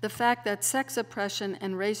 the fact that sex oppression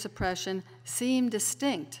and race oppression seem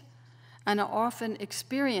distinct and are often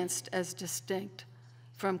experienced as distinct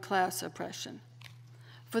from class oppression.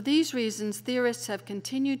 For these reasons, theorists have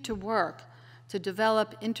continued to work to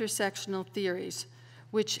develop intersectional theories,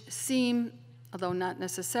 which seem, although not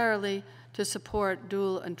necessarily, to support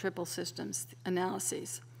dual and triple systems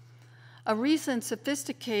analyses. A recent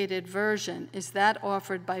sophisticated version is that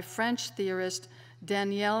offered by French theorist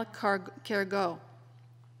Danielle Kergot,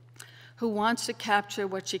 who wants to capture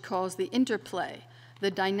what she calls the interplay,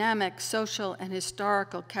 the dynamic social and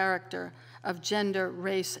historical character of gender,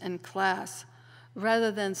 race, and class,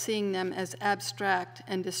 rather than seeing them as abstract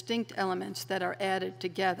and distinct elements that are added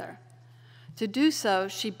together. To do so,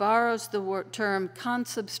 she borrows the term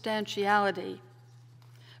consubstantiality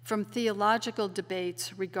from theological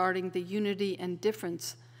debates regarding the unity and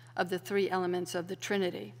difference of the three elements of the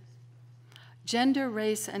Trinity. Gender,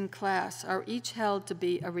 race, and class are each held to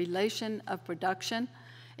be a relation of production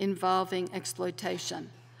involving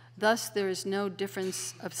exploitation. Thus, there is no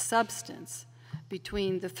difference of substance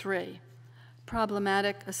between the three.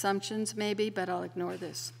 Problematic assumptions, maybe, but I'll ignore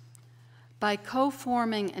this. By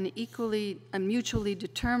co-forming and mutually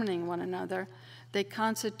determining one another, they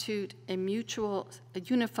constitute a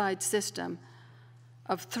unified system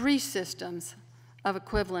of three systems of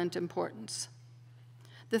equivalent importance.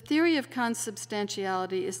 The theory of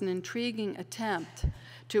consubstantiality is an intriguing attempt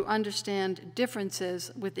to understand differences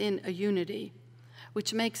within a unity,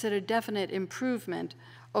 which makes it a definite improvement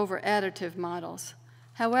over additive models.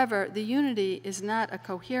 However, the unity is not a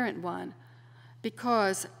coherent one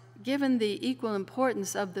because, given the equal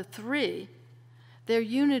importance of the three, their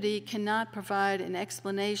unity cannot provide an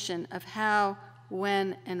explanation of how,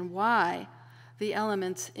 when, and why the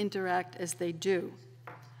elements interact as they do.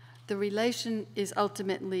 The relation is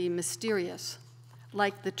ultimately mysterious,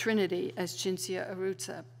 like the Trinity, as Cinzia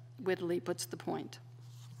Arruzza wittily puts the point.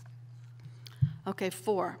 Okay,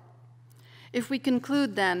 4. If we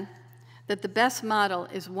conclude, then, that the best model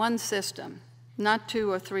is one system, not 2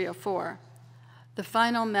 or 3 or 4. The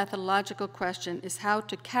final methodological question is how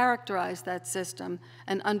to characterize that system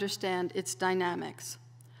and understand its dynamics.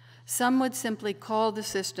 Some would simply call the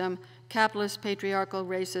system capitalist, patriarchal,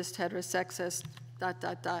 racist, heterosexist, ...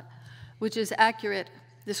 which is accurate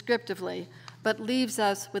descriptively, but leaves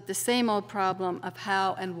us with the same old problem of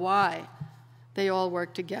how and why they all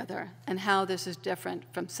work together and how this is different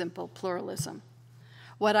from simple pluralism.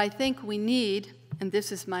 What I think we need, and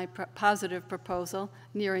this is my positive proposal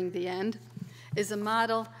nearing the end, is a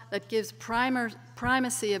model that gives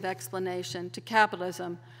primacy of explanation to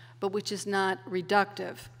capitalism, but which is not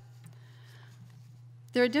reductive.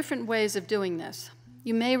 There are different ways of doing this.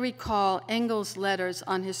 You may recall Engels' letters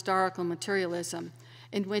on historical materialism,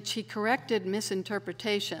 in which he corrected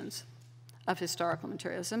misinterpretations of historical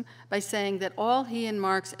materialism by saying that all he and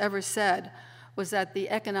Marx ever said was that the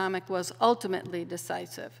economic was ultimately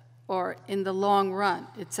decisive, or in the long run,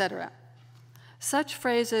 etc. Such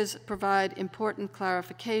phrases provide important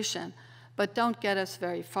clarification, but don't get us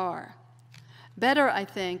very far. Better, I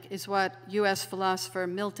think, is what US philosopher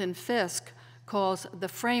Milton Fisk calls the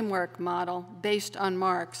framework model based on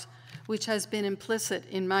Marx, which has been implicit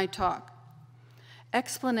in my talk.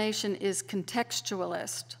 Explanation is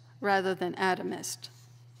contextualist rather than atomist.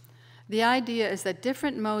 The idea is that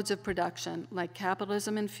different modes of production, like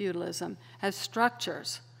capitalism and feudalism, have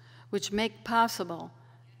structures which make possible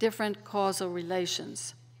different causal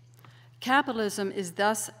relations. Capitalism is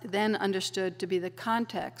thus then understood to be the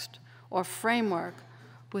context or framework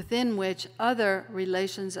within which other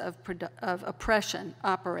relations of oppression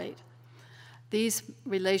operate. These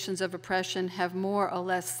relations of oppression have more or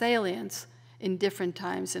less salience in different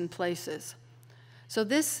times and places. So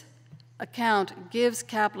this account gives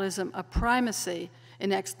capitalism a primacy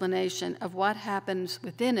in explanation of what happens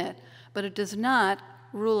within it, but it does not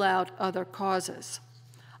rule out other causes.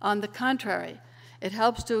 On the contrary, it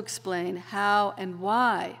helps to explain how and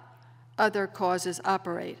why other causes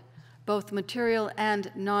operate, both material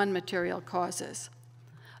and non-material causes.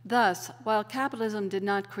 Thus, while capitalism did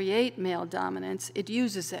not create male dominance, it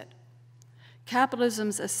uses it.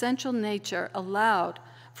 Capitalism's essential nature allowed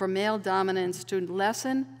for male dominance to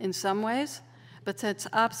lessen in some ways, but sets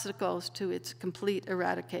obstacles to its complete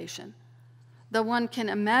eradication. Though one can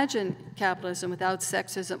imagine capitalism without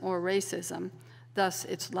sexism or racism, thus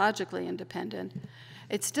it's logically independent,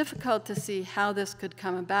 it's difficult to see how this could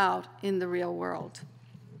come about in the real world.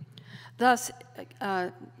 Thus,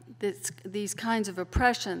 these kinds of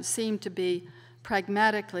oppressions seem to be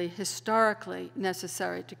pragmatically, historically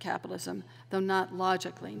necessary to capitalism, though not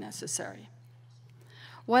logically necessary.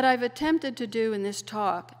 What I've attempted to do in this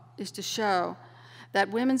talk is to show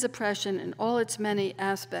that women's oppression in all its many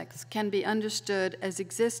aspects can be understood as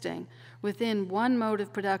existing within one mode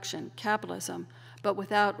of production, capitalism, but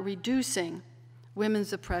without reducing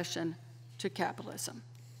women's oppression to capitalism.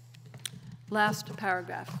 Last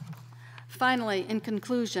paragraph. Finally, in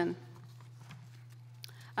conclusion,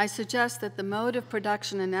 I suggest that the mode of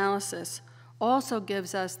production analysis also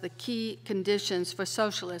gives us the key conditions for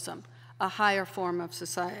socialism, a higher form of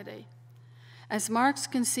society. As Marx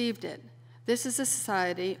conceived it, this is a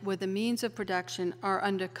society where the means of production are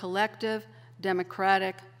under collective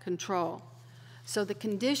democratic control. So the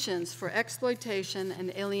conditions for exploitation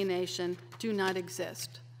and alienation do not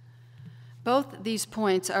exist. Both these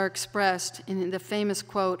points are expressed in the famous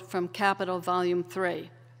quote from Capital, Volume 3,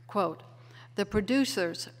 quote, "The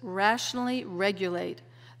producers rationally regulate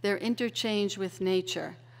their interchange with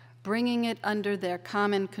nature, bringing it under their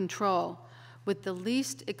common control with the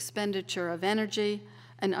least expenditure of energy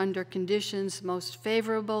and under conditions most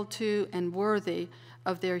favorable to and worthy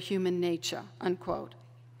of their human nature," unquote.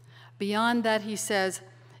 Beyond that, he says,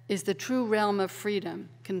 is the true realm of freedom,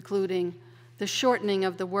 concluding, the shortening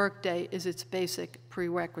of the workday is its basic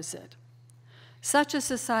prerequisite. Such a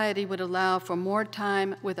society would allow for more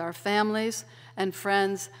time with our families and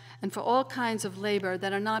friends and for all kinds of labor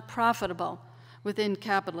that are not profitable within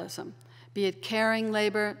capitalism, be it caring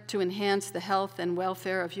labor to enhance the health and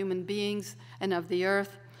welfare of human beings and of the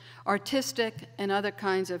earth, artistic and other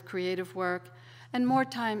kinds of creative work, and more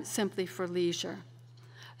time simply for leisure.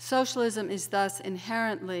 Socialism is thus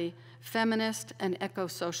inherently feminist and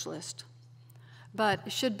eco-socialist. But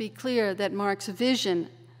it should be clear that Marx's vision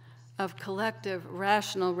of collective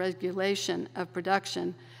rational regulation of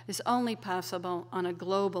production is only possible on a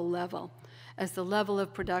global level, as the level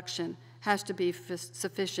of production has to be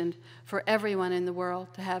sufficient for everyone in the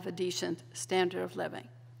world to have a decent standard of living.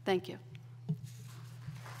 Thank you.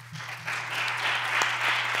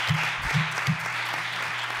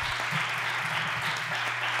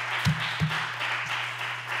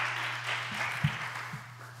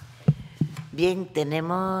 Bien,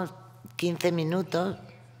 tenemos 15 minutos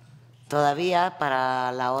todavía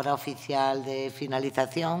para la hora oficial de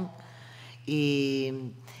finalización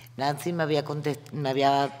y Nancy me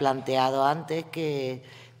había planteado antes que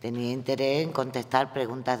tenía interés en contestar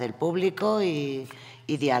preguntas del público y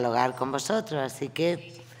dialogar con vosotros. Así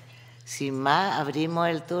que, sin más, abrimos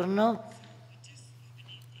el turno.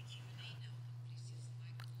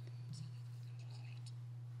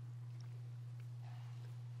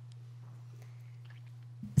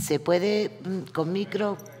 ¿Se puede con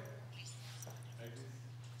micro?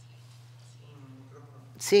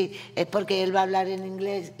 Sí, es porque él va a hablar en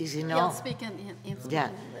inglés y si no,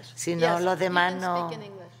 ya, si no los demás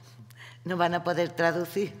no van a poder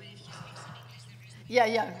traducir.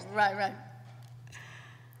 Yeah, right.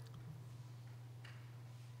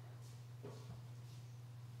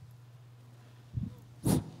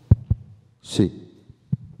 Sí.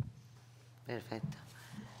 Perfecto.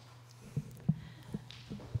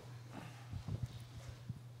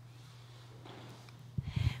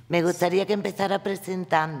 Me gustaría que empezara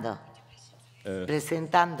presentándose.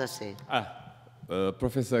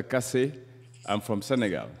 Professor Kassé, I'm from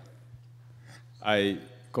Senegal.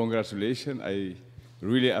 Congratulations, I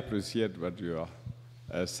really appreciate what you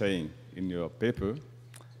are saying in your paper.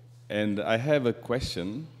 And I have a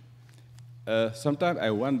question. Sometimes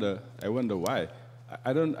I wonder why.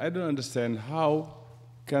 I don't understand how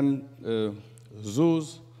can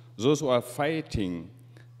those who are fighting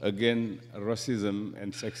against racism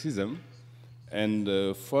and sexism and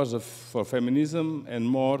for feminism and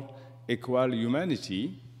more equal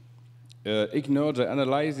humanity ignore the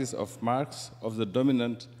analysis of Marx of the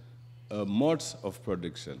dominant modes of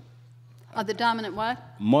production. The dominant what?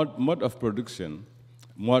 Mode of production,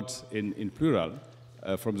 modes in plural,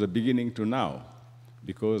 from the beginning to now.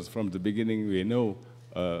 Because from the beginning we know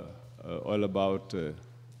all about the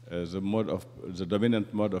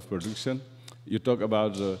dominant mode of production. You talk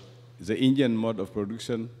about the Indian mode of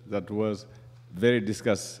production that was very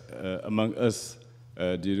discussed among us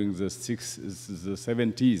during the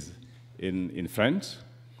 70s in France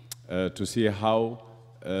to see how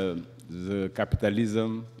the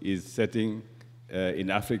capitalism is setting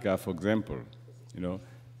in Africa, for example.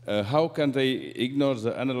 How can they ignore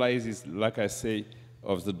the analysis, like I say,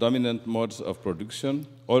 of the dominant modes of production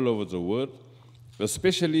all over the world,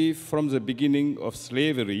 especially from the beginning of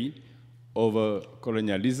slavery over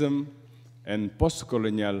colonialism and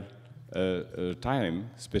post-colonial time,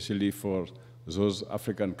 especially for those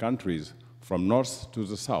African countries from north to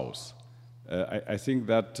the south. I think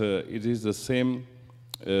that it is the same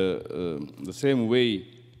way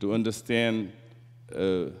to understand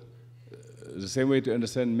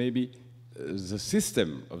maybe the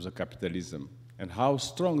system of the capitalism and how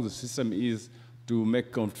strong the system is to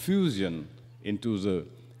make confusion into the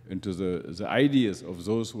ideas of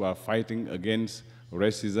those who are fighting against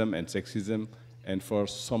racism and sexism and for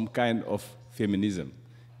some kind of feminism.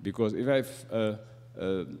 Because if I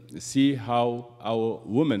see how our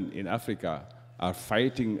women in Africa are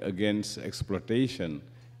fighting against exploitation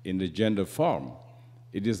in the gender form,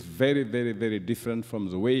 it is very, very, very different from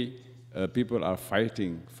the way people are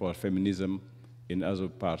fighting for feminism in other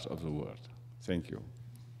parts of the world. Thank you.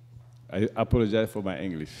 I apologize for my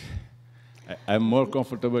English. I'm more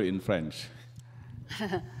comfortable in French.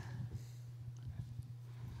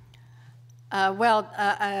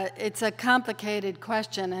 It's a complicated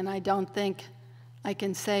question, and I don't think I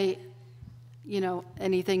can say,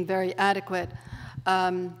 anything very adequate.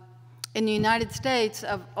 In the United States,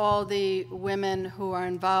 of all the women who are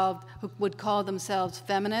involved, who would call themselves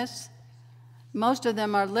feminists, most of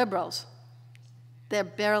them are liberals. They're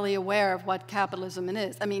barely aware of what capitalism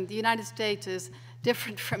is. I mean, the United States is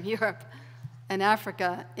different from Europe and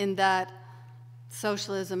Africa in that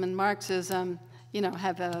socialism and Marxism,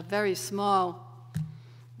 have a very small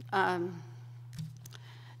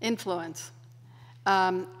influence.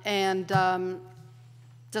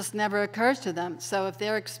 Just never occurs to them. So if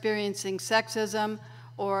they're experiencing sexism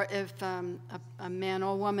or if a man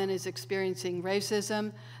or woman is experiencing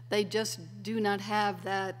racism, they just do not have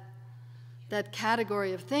that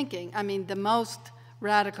category of thinking. I mean, the most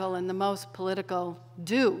radical and the most political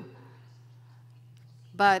do.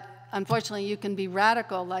 But unfortunately, you can be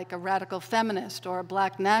radical, like a radical feminist or a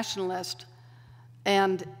black nationalist,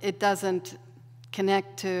 and it doesn't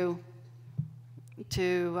connect to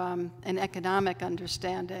an economic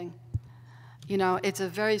understanding. It's a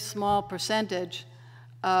very small percentage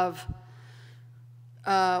of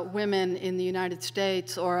women in the United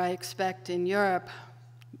States, or I expect in Europe,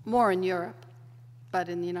 more in Europe, but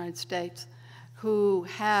in the United States, who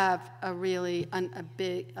have a really a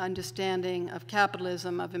big understanding of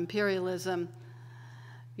capitalism, of imperialism,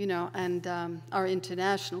 you know, and are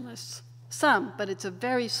internationalists. Some, but it's a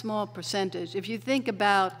very small percentage. If you think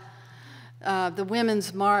about the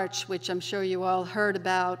Women's March, which I'm sure you all heard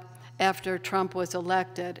about after Trump was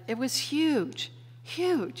elected, it was huge,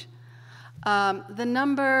 huge. The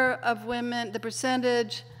number of women, the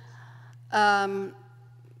percentage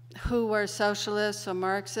who were socialists or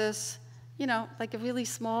Marxists, you know, like a really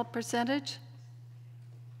small percentage.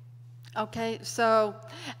 Okay, so,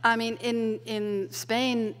 I mean, in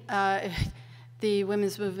Spain, the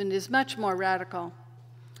women's movement is much more radical,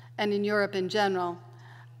 and in Europe in general.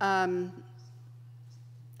 And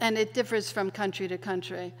it differs from country to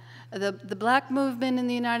country. The black movement in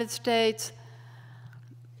the United States,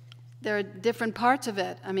 there are different parts of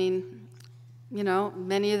it. I mean, you know,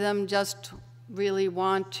 many of them just really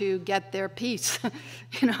want to get their piece,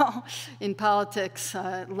 you know, in politics,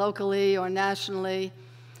 locally or nationally,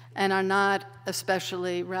 and are not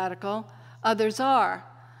especially radical. Others are.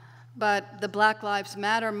 But the Black Lives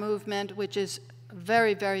Matter movement, which is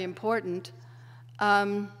very, very important,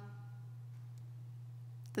 the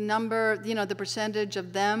number, you know, the percentage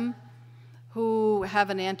of them who have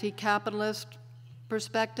an anti-capitalist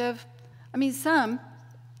perspective, I mean, some,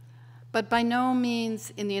 but by no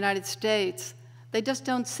means in the United States. They just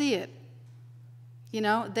don't see it. You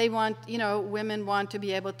know, they want, you know, women want to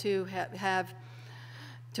be able to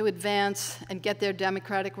to advance and get their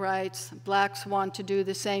democratic rights. Blacks want to do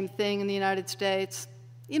the same thing in the United States.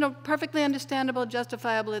 You know, perfectly understandable,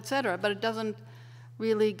 justifiable, et cetera, but it doesn't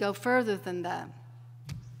really go further than that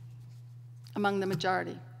among the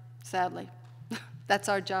majority, sadly. That's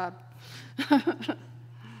our job.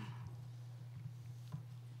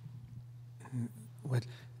 Well,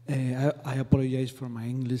 I apologize for my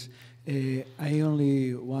English. I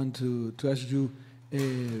only want to ask you...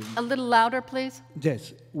 a little louder, please.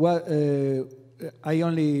 Yes. Well, I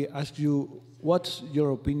only ask you, what's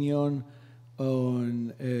your opinion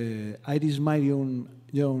on Iris Marion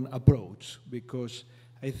Young approach? Because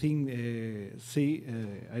I think,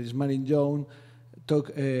 Iris Marion Young talk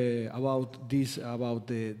about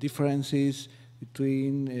the differences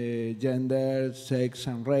between gender, sex,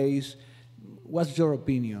 and race. What's your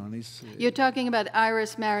opinion? You're talking about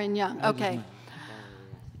Iris Marion Young. Okay.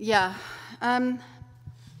 Yeah. I'm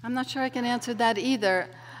not sure I can answer that either.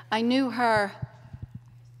 I knew her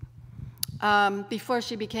before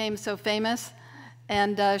she became so famous,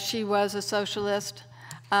 and she was a socialist.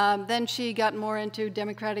 Then she got more into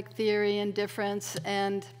democratic theory and difference,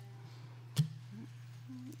 and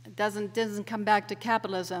doesn't come back to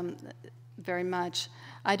capitalism very much.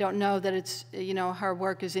 I don't know that it's, you know, her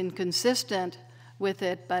work is inconsistent with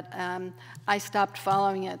it, but I stopped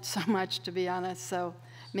following it so much, to be honest, so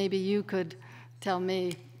maybe you could tell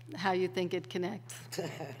me how you think it connects.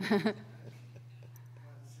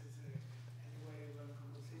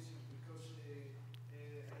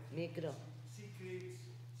 Micro.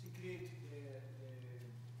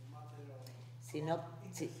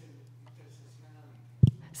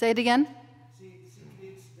 Say it again. She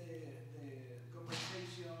creates the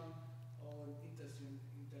conversation on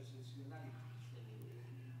intersectionality,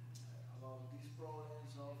 about these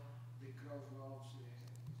problems of the crossroads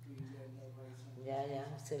between gender, race, and... Yeah,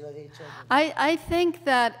 se lo he dicho. I think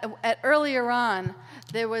that earlier on,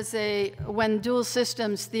 there was when dual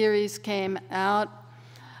systems theories came out,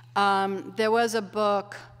 there was a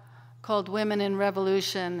book called Women in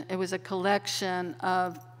Revolution. It was a collection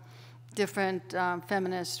of different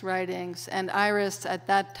feminist writings, and Iris at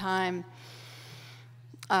that time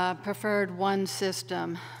preferred one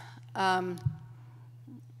system.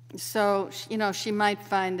 So, you know, she might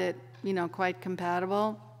find it, you know, quite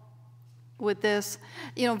compatible with this,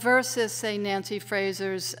 you know, versus, say, Nancy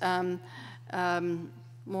Fraser's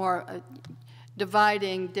more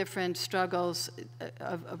dividing different struggles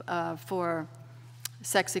for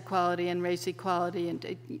sex equality and race equality.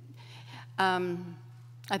 And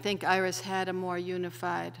I think Iris had a more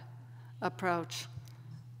unified approach.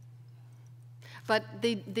 But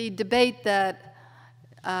the debate that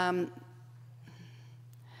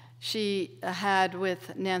she had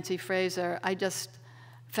with Nancy Fraser, I just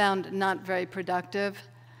found not very productive.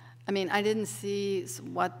 I mean, I didn't see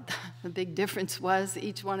what the big difference was.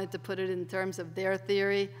 Each wanted to put it in terms of their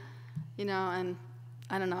theory, you know, and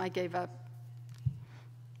I don't know, I gave up.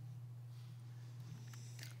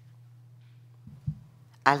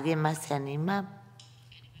 ¿Alguien más se anima?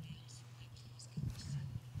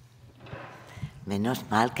 Menos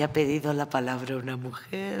mal que ha pedido la palabra una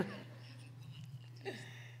mujer.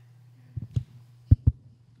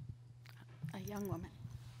 A young woman.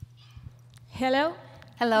 Hello.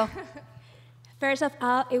 Hello. First of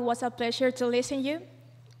all, it was a pleasure to listen to you.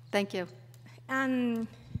 Thank you. And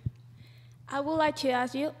I would like to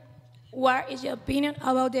ask you, what is your opinion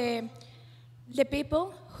about the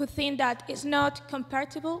people who think that it's not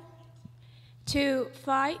compatible to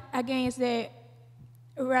fight against the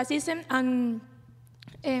racism and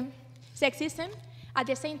sexism? At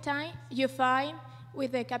the same time, you fight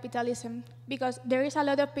with the capitalism, because there is a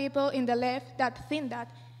lot of people in the left that think that.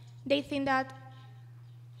 They think that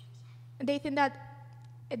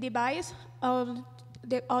a device of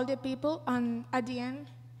all the people, and at the end.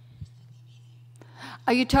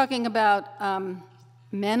 Are you talking about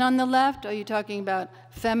men on the left? Or are you talking about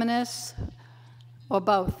feminists, or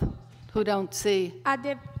both, who don't see?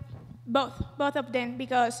 Both of them,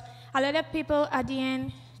 because a lot of people at the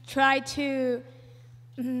end try to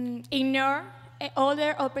ignore all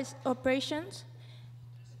their operations,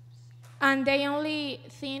 and they only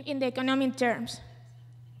think in the economic terms,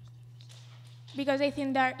 because they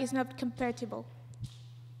think that is not compatible.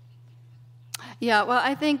 Yeah, well,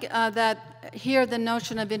 I think that here the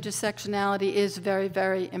notion of intersectionality is very,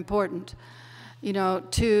 very important. You know,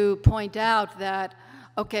 to point out that,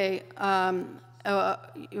 okay, men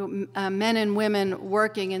and women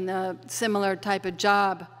working in the similar type of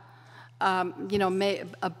job, you know,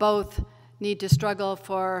 both need to struggle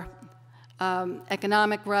for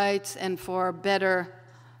economic rights and for better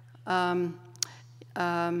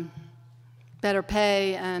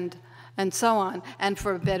pay and so on, and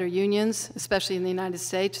for better unions, especially in the United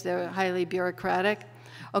States. They're highly bureaucratic.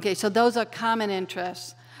 Okay, so those are common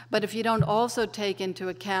interests. But if you don't also take into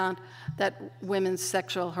account that women's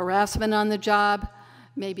sexual harassment on the job,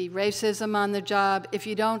 maybe racism on the job, if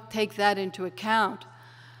you don't take that into account,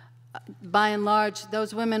 by and large,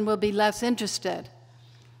 those women will be less interested.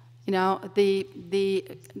 You know, the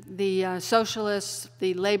socialists,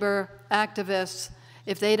 the labor activists,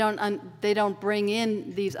 if they don't bring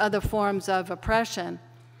in these other forms of oppression,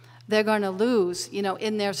 they're going to lose, you know,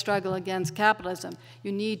 in their struggle against capitalism.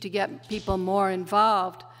 You need to get people more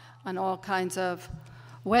involved on all kinds of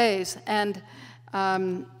ways. And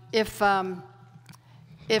if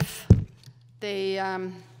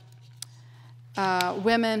the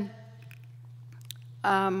women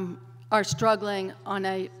are struggling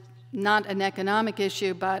on not an economic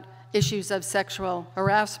issue, but issues of sexual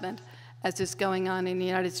harassment, as is going on in the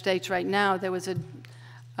United States right now. There was a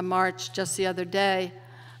march just the other day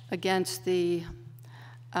against the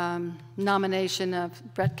nomination of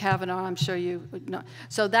Brett Kavanaugh. I'm sure you know.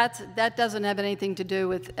 So that doesn't have anything to do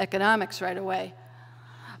with economics right away.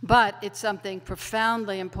 But it's something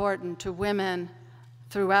profoundly important to women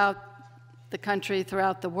throughout the country,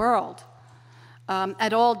 throughout the world,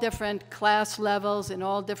 at all different class levels, in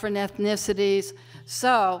all different ethnicities.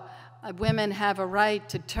 So women have a right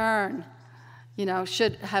to turn, you know,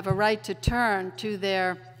 should have a right to turn to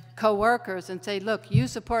their co-workers and say, look, you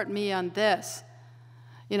support me on this,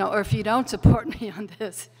 you know, or if you don't support me on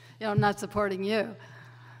this, you know, I'm not supporting you.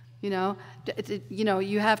 You know,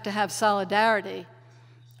 you have to have solidarity.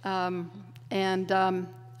 I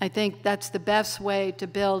think that's the best way to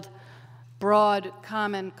build broad,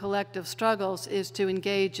 common, collective struggles, is to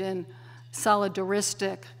engage in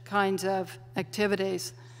solidaristic kinds of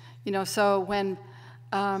activities. You know, so when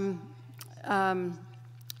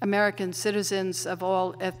American citizens of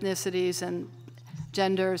all ethnicities and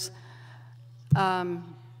genders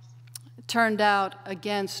turned out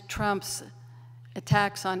against Trump's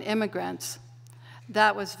attacks on immigrants,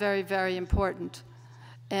 that was very, very important.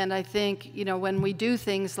 And I think, you know, when we do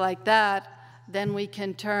things like that, then we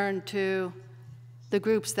can turn to the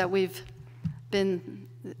groups that we've been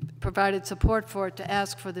provided support for to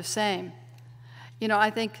ask for the same. You know,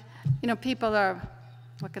 I think, you know, people are,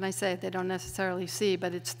 what can I say, they don't necessarily see,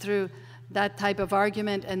 but it's through that type of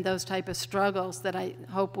argument and those type of struggles that I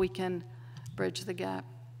hope we can bridge the gap.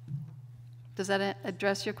 Does that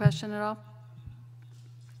address your question at all?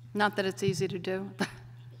 Not that it's easy to do.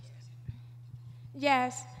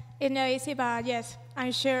 Yes, it's not easy, but yes,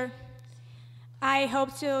 I'm sure. I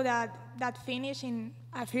hope to that finish in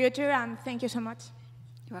a future, and thank you so much.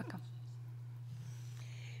 You're welcome.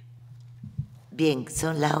 Bien,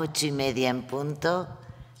 son las 8:30 en punto.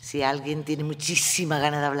 Si alguien tiene muchísima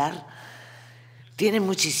ganas de hablar, tiene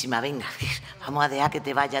muchísima, venga, vamos a dejar que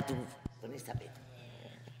te vaya tú con esta pena.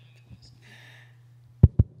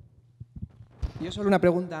 Yo solo una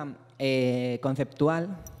pregunta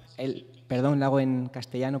conceptual. Perdón, la hago en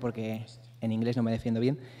castellano porque en inglés no me defiendo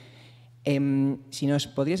bien. Si nos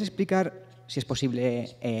podrías explicar, si es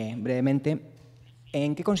posible brevemente,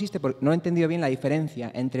 en qué consiste, porque no he entendido bien la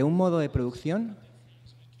diferencia entre un modo de producción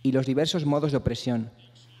y los diversos modos de opresión.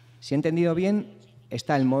 Si he entendido bien,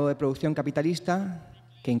 está el modo de producción capitalista,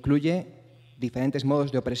 que incluye diferentes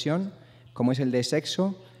modos de opresión, como es el de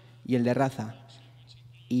sexo y el de raza.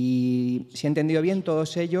 Y si he entendido bien,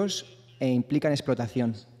 todos ellos implican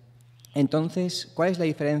explotación. Entonces, ¿cuál es la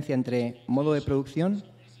diferencia entre modo de producción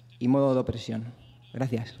y modo de opresión?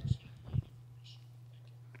 Gracias.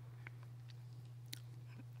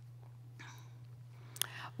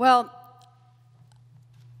 Well,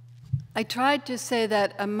 I tried to say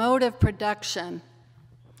that a mode of production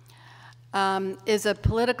is a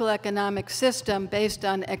political economic system based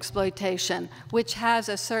on exploitation, which has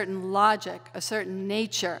a certain logic, a certain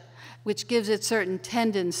nature, which gives it certain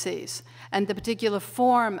tendencies. And the particular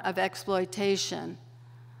form of exploitation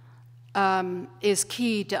is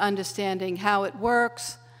key to understanding how it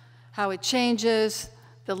works, how it changes,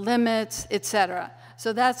 the limits, etc.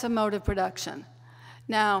 So that's a mode of production.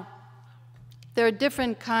 Now, there are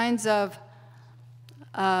different kinds of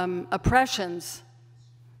oppressions,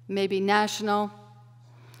 maybe national,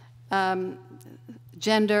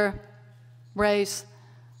 gender, race,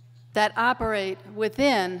 that operate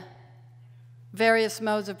within various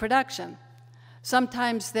modes of production.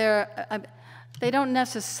 Sometimes they don't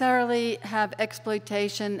necessarily have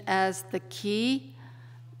exploitation as the key,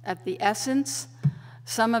 at the essence.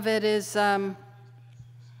 Some of it is, I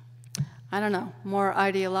don't know, more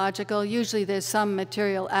ideological. Usually there's some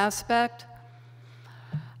material aspect.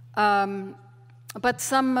 But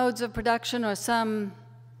some modes of production or some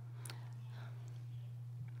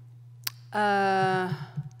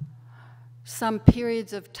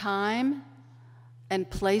periods of time and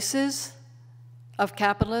places of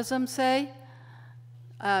capitalism, say,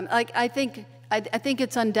 I think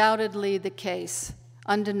it's undoubtedly the case,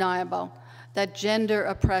 undeniable, that gender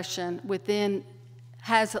oppression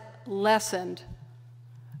has lessened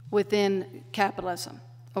within capitalism,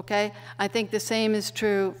 okay? I think the same is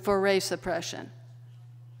true for race oppression.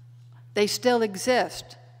 They still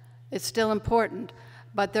exist. It's still important,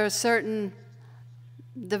 but there are certain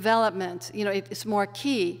developments, it's more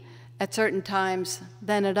key at certain times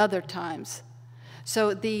than at other times.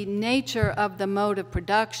 So the nature of the mode of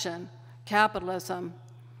production, capitalism,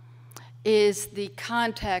 is the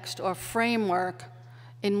context or framework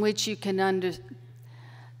in which you can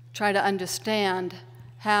try to understand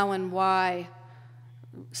how and why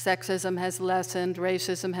sexism has lessened,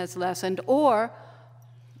 racism has lessened, or,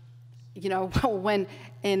 when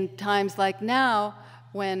in times like now,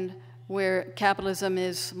 where capitalism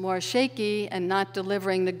is more shaky and not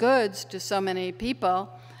delivering the goods to so many people,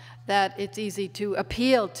 that it's easy to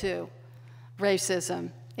appeal to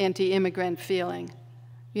racism, anti-immigrant feeling,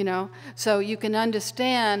 So you can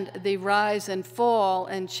understand the rise and fall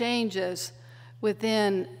and changes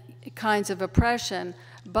within kinds of oppression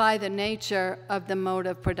by the nature of the mode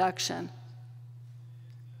of production.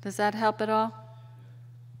 Does that help at all?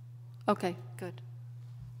 Okay, good.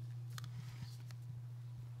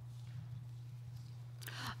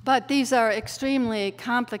 But these are extremely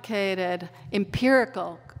complicated,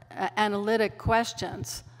 empirical, analytic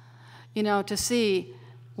questions, to see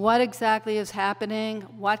what exactly is happening,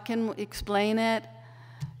 what can explain it,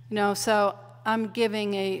 so I'm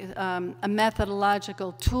giving a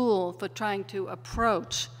methodological tool for trying to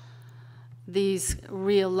approach these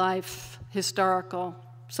real-life, historical,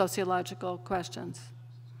 sociological questions.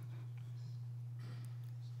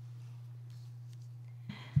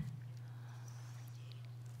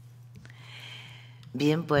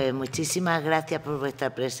 Bien, pues muchísimas gracias por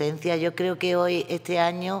vuestra presencia. Yo creo que hoy, este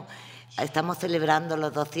año, estamos celebrando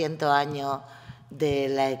los 200 años de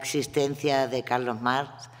la existencia de Carlos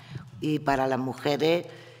Marx, y para las mujeres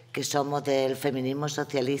que somos del feminismo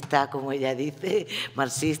socialista, como ella dice,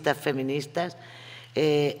 marxistas, feministas,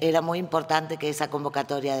 era muy importante que esa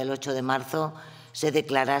convocatoria del 8 de marzo se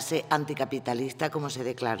declarase anticapitalista como se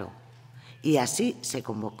declaró. Y así se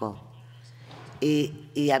convocó.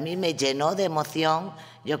 Y a mí me llenó de emoción,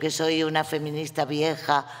 yo que soy una feminista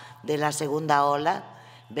vieja de la segunda ola,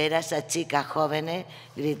 ver a esas chicas jóvenes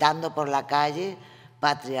gritando por la calle,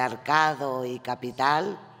 patriarcado y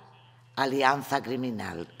capital, alianza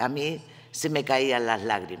criminal. A mí se me caían las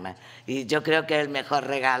lágrimas. Y yo creo que es el mejor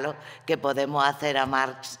regalo que podemos hacer a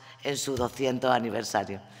Marx en su 200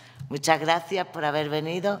 aniversario. Muchas gracias por haber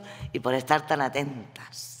venido y por estar tan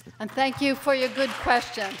atentas. And thank you for your good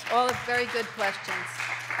questions, all very good questions.